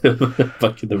 So.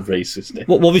 Back in the racist days.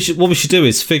 What we should do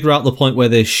is figure out the point where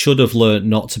they should have learned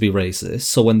not to be racist.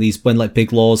 So when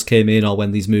big laws came in, or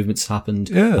when these movements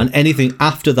happened, and anything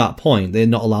after that point, they're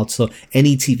not allowed to.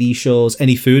 Any TV shows,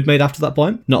 any food made after that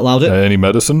point, not allowed it. Any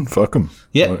medicine, fuck them.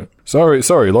 Yeah.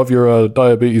 Sorry, love, your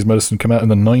diabetes medicine came out in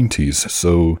the 90s,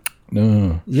 so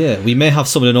no. Yeah, we may have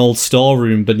some in an old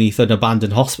storeroom beneath an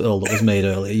abandoned hospital that was made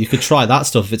earlier. You could try that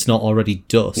stuff if it's not already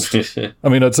dust. I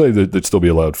mean, I'd say that they'd still be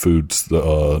allowed foods that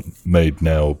are made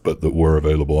now, but that were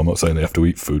available. I'm not saying they have to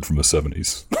eat food from the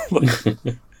 70s.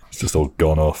 It's just all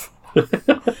gone off.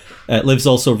 Liv's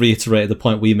also reiterated the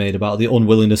point we made about the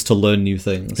unwillingness to learn new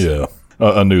things. Yeah,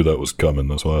 I knew that was coming.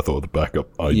 That's why I thought of the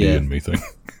backup idea in me thing.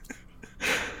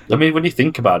 I mean, when you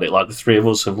think about it, the three of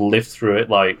us have lived through it.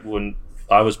 When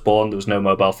I was born, there was no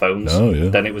mobile phones. Oh, yeah.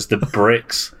 Then it was the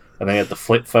bricks, and then you had the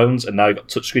flip phones, and now you got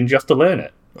touchscreens. You have to learn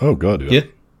it. Oh, God, yeah.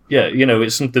 Yeah,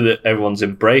 it's something that everyone's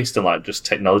embraced, and just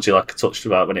technology, I touched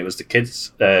about when it was the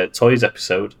kids' toys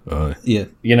episode. Yeah.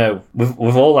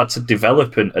 We've all had to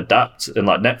develop and adapt, and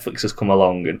Netflix has come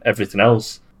along and everything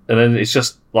else. And then it's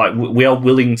just we are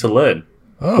willing to learn.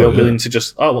 We are willing to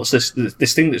just, what's this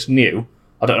thing that's new?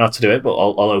 I don't know how to do it, but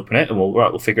I'll open it and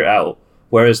we'll figure it out.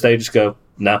 Whereas they just go,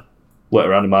 nah, worked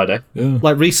around in my day. Yeah.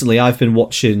 Recently, I've been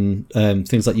watching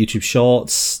things like YouTube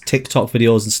Shorts, TikTok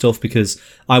videos and stuff because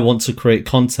I want to create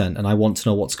content and I want to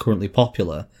know what's currently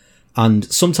popular.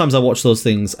 And sometimes I watch those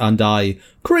things and I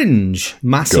cringe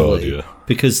massively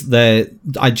because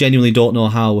I genuinely don't know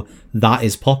how that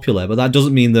is popular. But that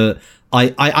doesn't mean that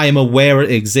I am aware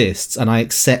it exists and I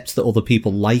accept that other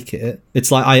people like it. It's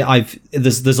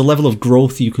there's a level of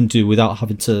growth you can do without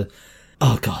having to.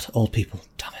 Oh God, old people,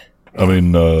 damn it. I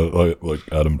mean, like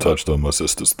Adam touched on, my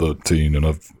sister's 13, and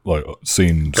I've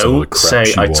seen some of the crap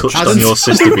she watches. Touched on your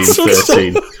sister being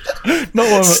 13.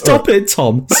 No, stop it,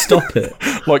 Tom. Stop it.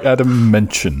 Like Adam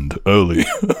mentioned earlier,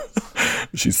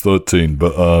 she's 13,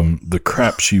 but the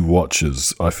crap she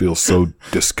watches, I feel so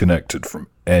disconnected from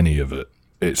any of it.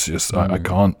 It's just I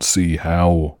can't see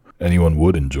how anyone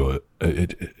would enjoy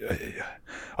it.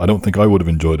 I don't think I would have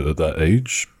enjoyed it at that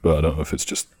age, but I don't know if it's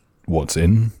just what's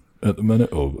in at the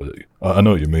minute. Or I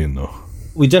know what you mean, though.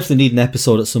 We definitely need an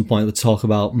episode at some point to talk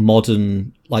about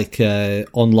modern,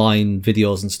 online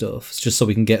videos and stuff. It's just so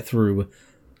we can get through.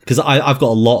 Because I've got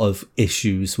a lot of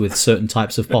issues with certain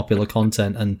types of popular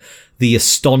content, and the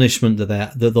astonishment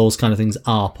that those kind of things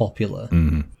are popular.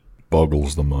 Mm-hmm.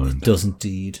 Boggles the mind. Does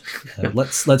indeed.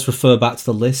 Let's refer back to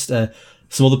the list.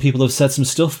 Some other people have said some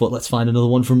stuff, but let's find another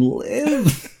one from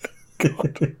Liv.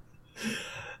 God.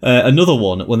 Another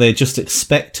one when they just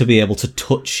expect to be able to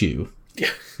touch you.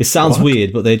 It sounds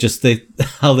weird, but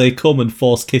how they come and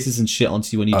force kisses and shit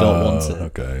onto you when you don't want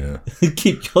it. Okay, yeah.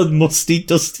 Keep your musty,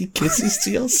 dusty kisses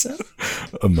to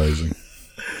yourself. Amazing.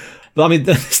 But I mean,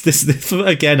 this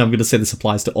again, I'm going to say this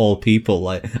applies to all people.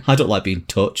 I don't like being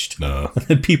touched. No.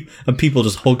 And people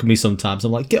just hug me sometimes.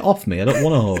 I'm like, get off me. I don't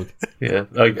want to hug. Yeah,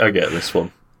 I get this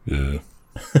one. Yeah.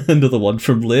 Another one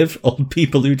from Liv on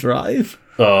people who drive.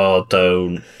 Oh,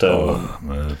 don't. Oh,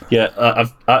 man. Yeah,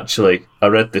 I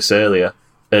read this earlier,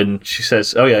 and she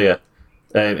says, oh, yeah.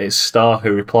 It's Star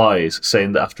who replies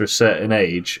saying that after a certain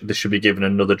age, they should be given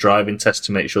another driving test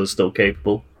to make sure they're still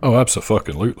capable. Oh,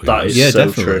 absolutely. That is so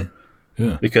definitely true.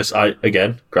 Yeah. Because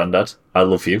Grandad, I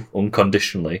love you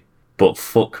unconditionally, but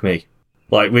fuck me.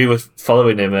 Like, we were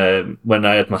following him when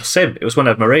I had my sim. It was when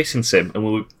I had my racing sim,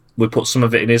 and we put some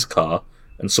of it in his car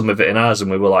and some of it in ours, and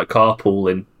we were like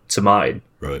carpooling to mine.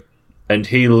 Right. And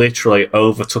he literally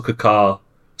overtook a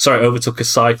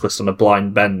cyclist on a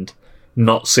blind bend,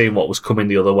 not seeing what was coming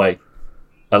the other way.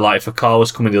 And like, if a car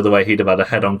was coming the other way, he'd have had a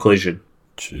head-on collision.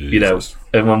 Jesus. You know.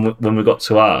 And when we got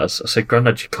to ours, I said,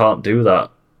 "Grandad, you can't do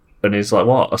that." And he's like,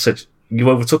 "What?" I said, "You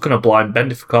overtook on a blind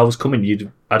bend. If a car was coming, you'd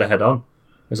have had a head-on."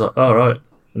 He's like, "Oh, right,"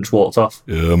 and just walked off.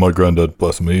 Yeah, my granddad,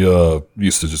 bless him, he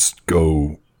used to just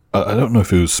go. I don't know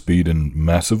if he was speeding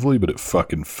massively, but it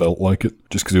fucking felt like it.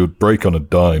 Just because he would brake on a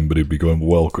dime, but he'd be going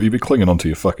he'd be clinging onto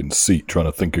your fucking seat trying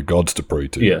to think of gods to pray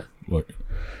to. Yeah. Like,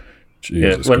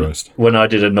 Jesus Christ. When I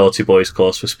did a naughty boys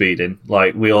course for speeding,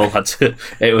 like, we all had to,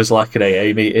 it was like an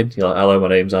AA meeting. You're like, "Hello, my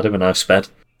name's Adam and I've sped."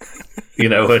 You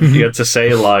know, and you had to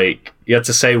say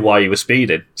why you were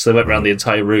speeding. So they went around the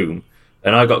entire room,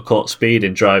 and I got caught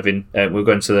speeding driving. We were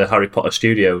going to the Harry Potter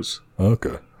studios.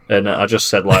 Okay. And I just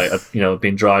said, like, I've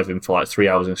been driving for like 3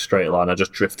 hours in a straight line. I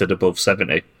just drifted above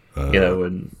 70,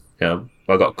 and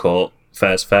I got caught.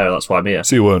 Fair's fair. That's why I'm here.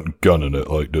 So you weren't gunning it,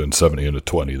 like doing 70 and a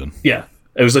 20 then? Yeah,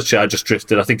 it was literally, I just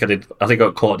drifted. I think I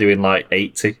got caught doing like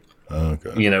 80.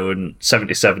 Okay. And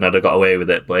 77 I'd have got away with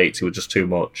it, but 80 was just too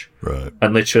much. Right.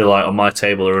 And literally, like, on my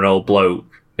table are an old bloke,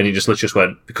 and he just literally just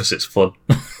went, "Because it's fun."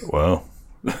 Wow.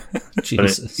 And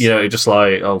Jesus. it just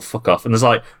like, "Oh, fuck off." And there's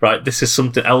like, right, this is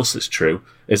something else that's true,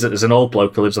 is that there's an old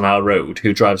bloke who lives on our road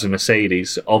who drives a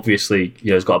Mercedes. Obviously,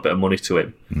 he's got a bit of money to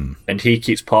him, and he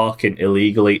keeps parking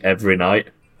illegally every night.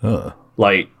 Huh.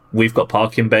 Like, we've got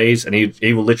parking bays, and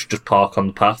he will literally just park on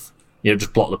the path,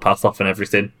 just block the path off and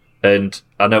everything. And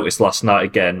I noticed last night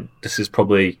again, this is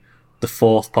probably the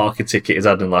 4th parking ticket he's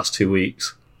had in the last 2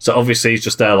 weeks. So obviously he's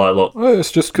just there like, "Look." Well,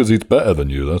 it's just because he's better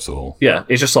than you, that's all. Yeah,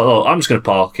 he's just like, "Oh, I'm just going to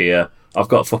park here. I've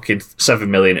got fucking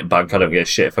 7 million in bank. I don't give a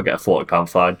shit if I get a £40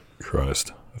 fine."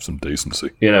 Christ. Have some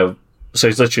decency. So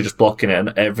he's literally just blocking it. And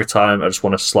every time I just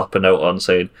want to slap a note on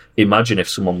saying, "Imagine if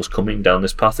someone was coming down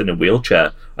this path in a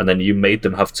wheelchair and then you made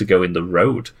them have to go in the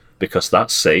road because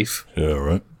that's safe. Yeah,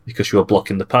 right. Because you are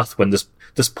blocking the path when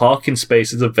there's parking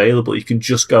spaces available. You can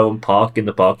just go and park in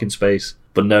the parking space.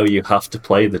 But no, you have to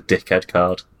play the dickhead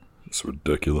card." It's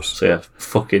ridiculous. So yeah,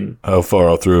 fucking... How far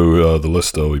out through the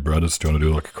list are we, Brad? Do you want to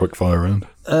do like a quick fire round?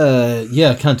 Yeah,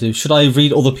 I can do. Should I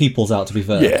read other people's out, to be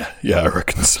fair? Yeah, I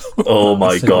reckon so. Oh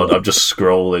my god, I'm just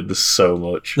scrolling. There's so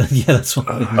much. Yeah, that's what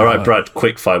I mean. All right, Brad,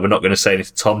 quick fire. We're not going to say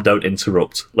anything. Tom, don't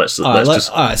interrupt. Let's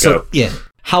just go. So, yeah.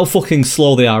 How fucking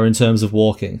slow they are in terms of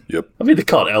walking. Yep. I mean, they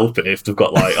can't help it if they've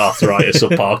got like arthritis or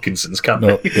Parkinson's, can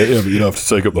No, they? yeah, but you don't have to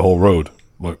take up the whole road.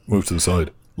 Like, move to the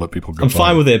side. Let people go. I'm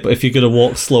fine with it, but if you're going to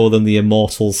walk slower than the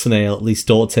immortal snail, at least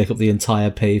don't take up the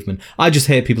entire pavement. I just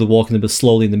hate people walking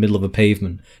slowly in the middle of a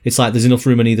pavement. It's like there's enough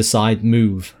room on either side,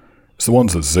 move. It's the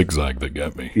ones that zigzag that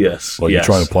get me. Yes. Like, yes,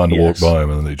 you're trying to plan to walk yes. by them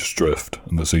and then they just drift.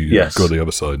 And they see you Yes. go to the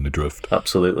other side and they drift.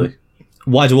 Absolutely.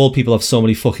 Why do old people have so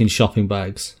many fucking shopping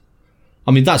bags?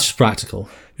 I mean, that's just practical.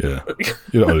 Yeah.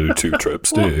 You don't want to do 2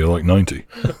 trips, do you? You're like 90.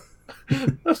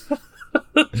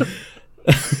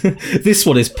 This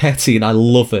one is petty and I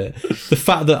love it. The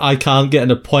fact that I can't get an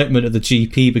appointment at the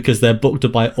GP because they're booked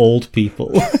up by old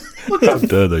people. How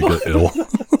dare they get ill?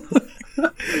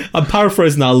 I'm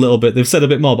paraphrasing that a little bit. They've said a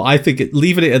bit more, but I think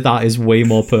leaving it at that is way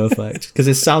more perfect because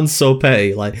it sounds so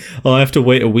petty. Like, "Oh, I have to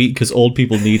wait a week because old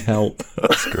people need help."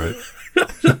 That's great.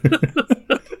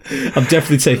 I'm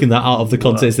definitely taking that out of the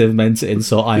context they've meant it in,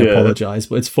 so I apologise.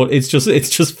 But it's fun. It's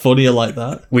just funnier like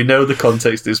that. We know the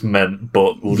context is meant,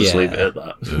 but we'll just leave it at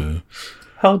that. Yeah.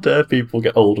 How dare people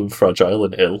get old and fragile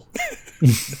and ill?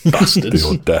 Bastards. The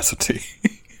audacity.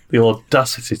 The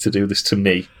audacity to do this to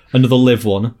me. Another live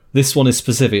one. This one is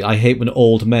specific. I hate when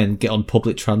old men get on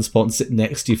public transport and sit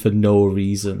next to you for no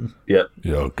reason. Yeah.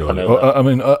 Yeah, oh God. I know that. I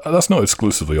mean, that's not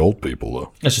exclusively old people,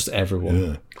 though. That's just everyone.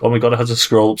 Yeah. Oh my god, I had to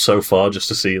scroll up so far just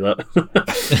to see that.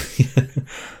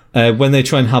 When they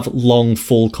try and have long,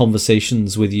 full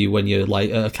conversations with you when you're like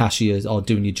a cashier or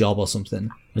doing your job or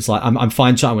something. It's like, I'm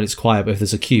fine chatting when it's quiet, but if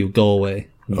there's a queue, go away.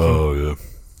 Oh, yeah.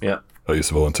 Yeah. I used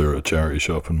to volunteer at a charity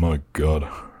shop, and my God,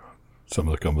 some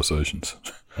of the conversations.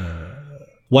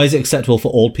 Why is it acceptable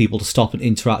for old people to stop and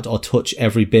interact or touch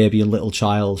every baby and little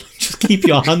child? Just keep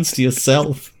your hands to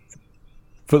yourself.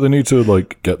 But they need to,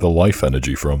 like, get the life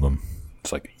energy from them.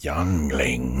 It's like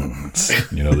younglings.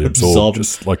 You know, they absorb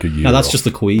just like a year. No, that's off. just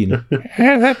the Queen.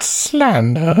 That's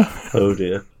slander. Oh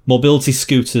dear. Mobility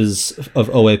scooters of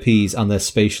OAPs and their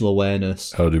spatial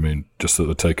awareness. How do you mean? Just that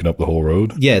they're taking up the whole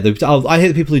road? Yeah, I hate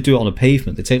the people who do it on a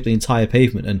pavement. They take the entire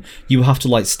pavement, and you have to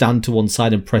like stand to one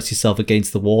side and press yourself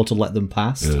against the wall to let them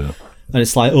pass. Yeah. And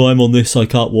it's like, oh, I'm on this, I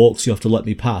can't walk, so you have to let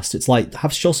me past. It's like,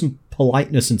 show some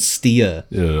politeness and steer.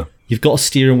 Yeah. You've got a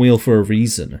steering wheel for a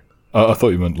reason. I thought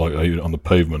you meant like on the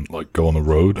pavement, like go on the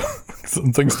road.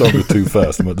 Some things start to go too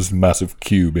fast. And this massive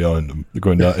queue behind them. They're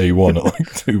going down A1 at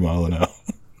like 2 miles an hour.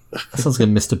 That sounds like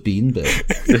a Mr. Bean bit.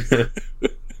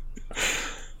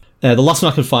 The last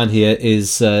one I can find here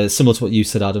is similar to what you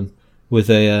said, Adam, with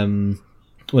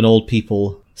when old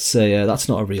people say, that's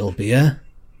not a real beer.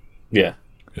 Yeah.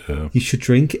 Yeah. You should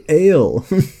drink ale.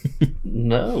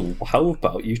 No, how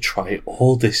about you try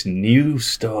all this new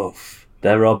stuff?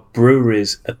 There are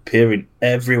breweries appearing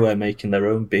everywhere making their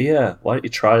own beer. Why don't you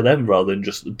try them rather than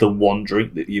just the one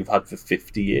drink that you've had for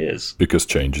 50 years? Because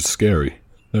change is scary.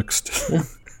 Next.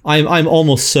 I'm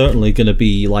almost certainly going to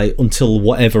be like, until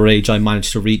whatever age I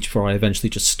manage to reach before I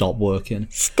eventually just stop working.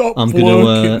 Stop I'm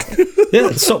working. Yeah,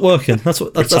 stop working. That's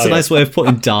a nice way of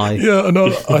putting die. Yeah, no,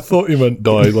 I thought you meant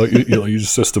die. Like your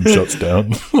system shuts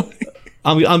down.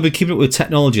 I'm keeping it with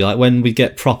technology. Like when we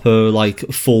get proper, like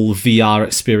full VR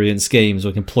experience games,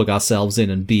 we can plug ourselves in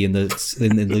and be in the.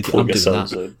 I'm doing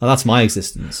that. That's my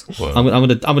existence. Wow. I'm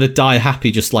gonna die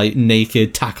happy, just like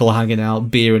naked, tackle hanging out,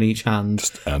 beer in each hand,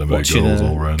 Just anime girls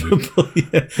all around you.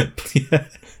 yeah.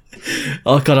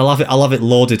 Oh god, I'll have it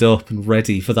loaded up and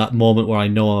ready for that moment where I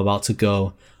know I'm about to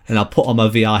go. And I'll put on my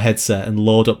VR headset and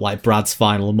load up like Brad's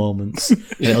final moments. And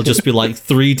it'll just be like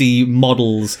 3D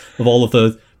models of all of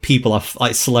the people I've,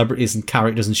 like celebrities and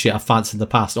characters and shit I've fancied in the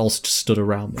past, also just stood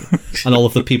around me. And all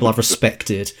of the people I've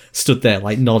respected stood there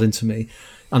like nodding to me.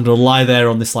 And I'll lie there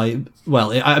on this like,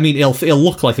 well, it'll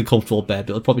look like a comfortable bed,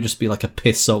 but it'll probably just be like a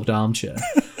piss-soaked armchair.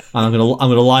 And I'm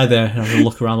gonna lie there and I'm gonna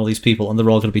look around all these people, and they're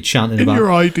all gonna be chanting In about.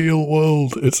 your ideal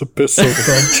world, it's a piss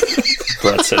soaked.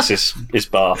 Brad says his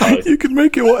bar high. You can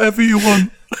make it whatever you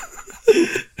want.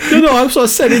 No, I'm sort of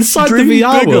saying inside Dream the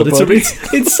VR bigger, world. buddy.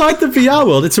 It's inside the VR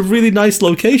world. It's a really nice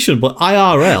location, but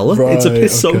IRL, it's a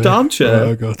piss-soaked armchair.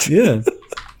 Right, I got you. Yeah.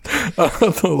 I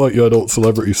thought like you had all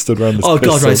celebrities stood around this Oh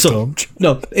god, right. piss-soaked So armchair.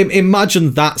 no,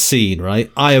 imagine that scene,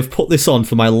 right? I have put this on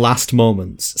for my last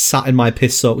moments, sat in my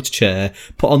piss-soaked chair,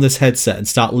 put on this headset, and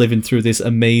start living through this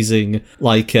amazing,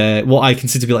 like what I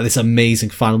consider to be like this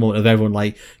amazing final moment of everyone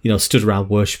like stood around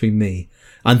worshipping me,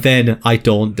 and then I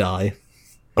don't die.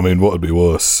 I mean, what would be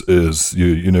worse is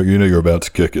you know you're about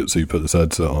to kick it, so you put this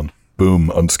headset on. Boom,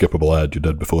 unskippable ad. You're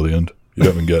dead before the end. You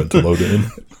don't even get to load it in.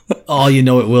 Oh, you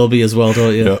know it will be as well,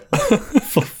 don't you? Yeah.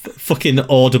 Fucking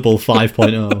Audible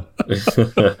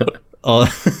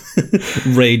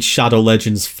 5.0. Raid Shadow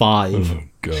Legends 5. Oh,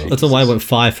 God. I don't know why I went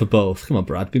 5 for both. Come on,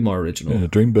 Brad, be more original. Yeah,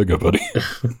 dream bigger, buddy.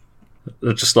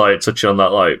 Just like touching on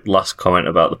that like last comment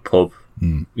about the pub,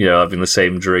 having the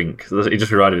same drink. It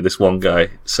just reminded me of this one guy.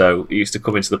 So he used to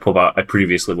come into the pub I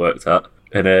previously worked at,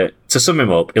 and to sum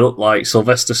him up, he looked like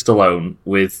Sylvester Stallone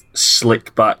with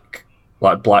slick back,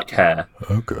 like black hair.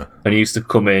 Okay. And he used to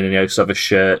come in and he used to have a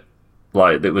shirt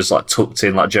like that was like tucked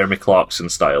in like Jeremy Clarkson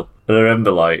style. And I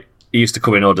remember like he used to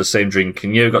come in, order the same drink,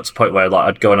 and got to the point where like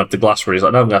I'd go and have the glass where he's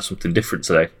like, no, I'm gonna have something different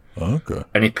today. Okay.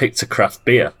 And he picked a craft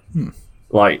beer.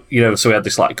 Like, so we had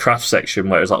this like craft section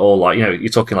where it was like all like, you're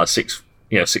talking like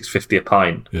 $6.50 a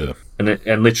pint. Yeah.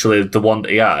 And literally the one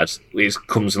that he had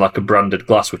comes in like a branded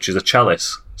glass, which is a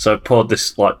chalice. So I poured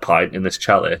this like pint in this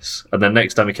chalice, and then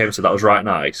next time he came to that was right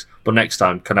nice. But next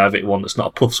time, can I have it in one that's not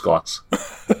a puffs glass?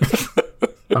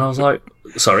 And I was like,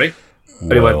 sorry.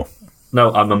 And he went,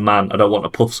 no, I'm a man. I don't want a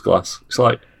puffs glass. It's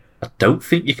like, I don't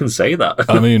think you can say that.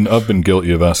 I mean, I've been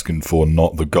guilty of asking for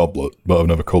not the goblet, but I've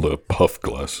never called it a puff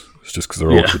glass. It's just because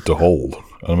they're awkward to hold.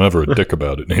 And I'm never a dick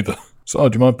about it neither. So,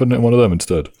 do you mind putting it in one of them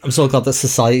instead? I'm so glad that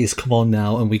society's come on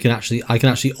now, and I can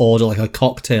actually order like a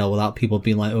cocktail without people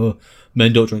being like, oh,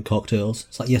 men don't drink cocktails.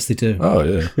 It's like, yes, they do. Oh,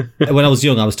 yeah. When I was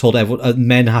young, I was told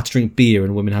men had to drink beer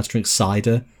and women had to drink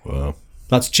cider. Wow.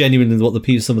 That's genuinely what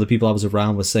some of the people I was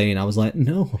around were saying. I was like,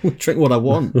 no, I'll drink what I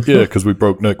want. Yeah, because we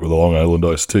broke Nick with the Long Island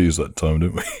iced teas that time,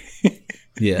 didn't we?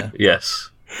 Yeah. Yes.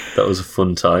 That was a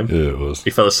fun time. Yeah, it was. He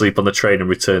fell asleep on the train and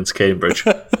returned to Cambridge.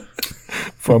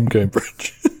 From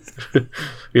Cambridge.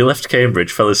 He left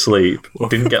Cambridge, fell asleep,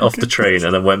 didn't get off the train,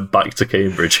 and then went back to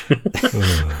Cambridge.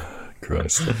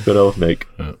 Christ. Good old Nick.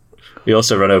 Yeah. He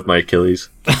also ran over my Achilles.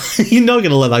 You're not going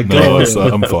to let that go.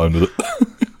 No, I'm fine with it.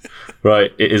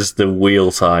 Right, it is the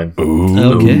wheel time.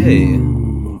 Okay.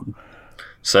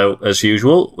 So, as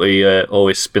usual, we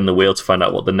always spin the wheel to find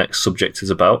out what the next subject is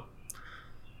about.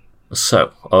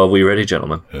 So, are we ready,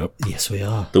 gentlemen? Yep. Yes, we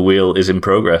are. The wheel is in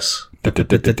progress.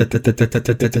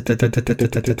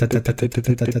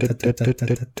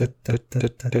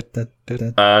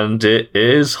 And it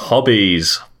is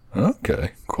hobbies.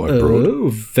 Okay, quite broad. Oh,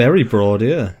 very broad,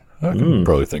 yeah. I can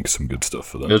probably think of some good stuff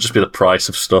for It'll that. just be the price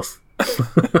of stuff.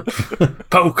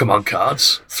 Pokemon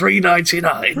cards,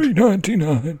 $3.99.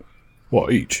 $3.99.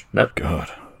 What, each? Nope. God,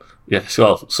 Yes,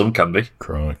 well, some can be.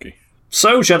 crikey.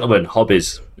 So, gentlemen,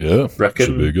 hobbies. Yeah, Reckon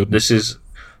should be good. this is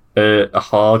a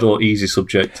hard or easy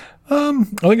subject? I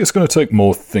think it's going to take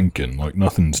more thinking. Like,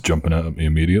 nothing's jumping out at me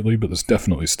immediately, but there's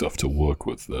definitely stuff to work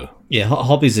with there. Yeah,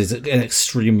 hobbies is an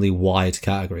extremely wide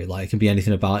category. Like, it can be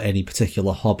anything about any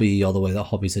particular hobby or the way that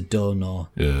hobbies are done, or...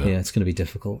 Yeah. Yeah, it's going to be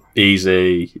difficult.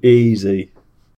 Easy.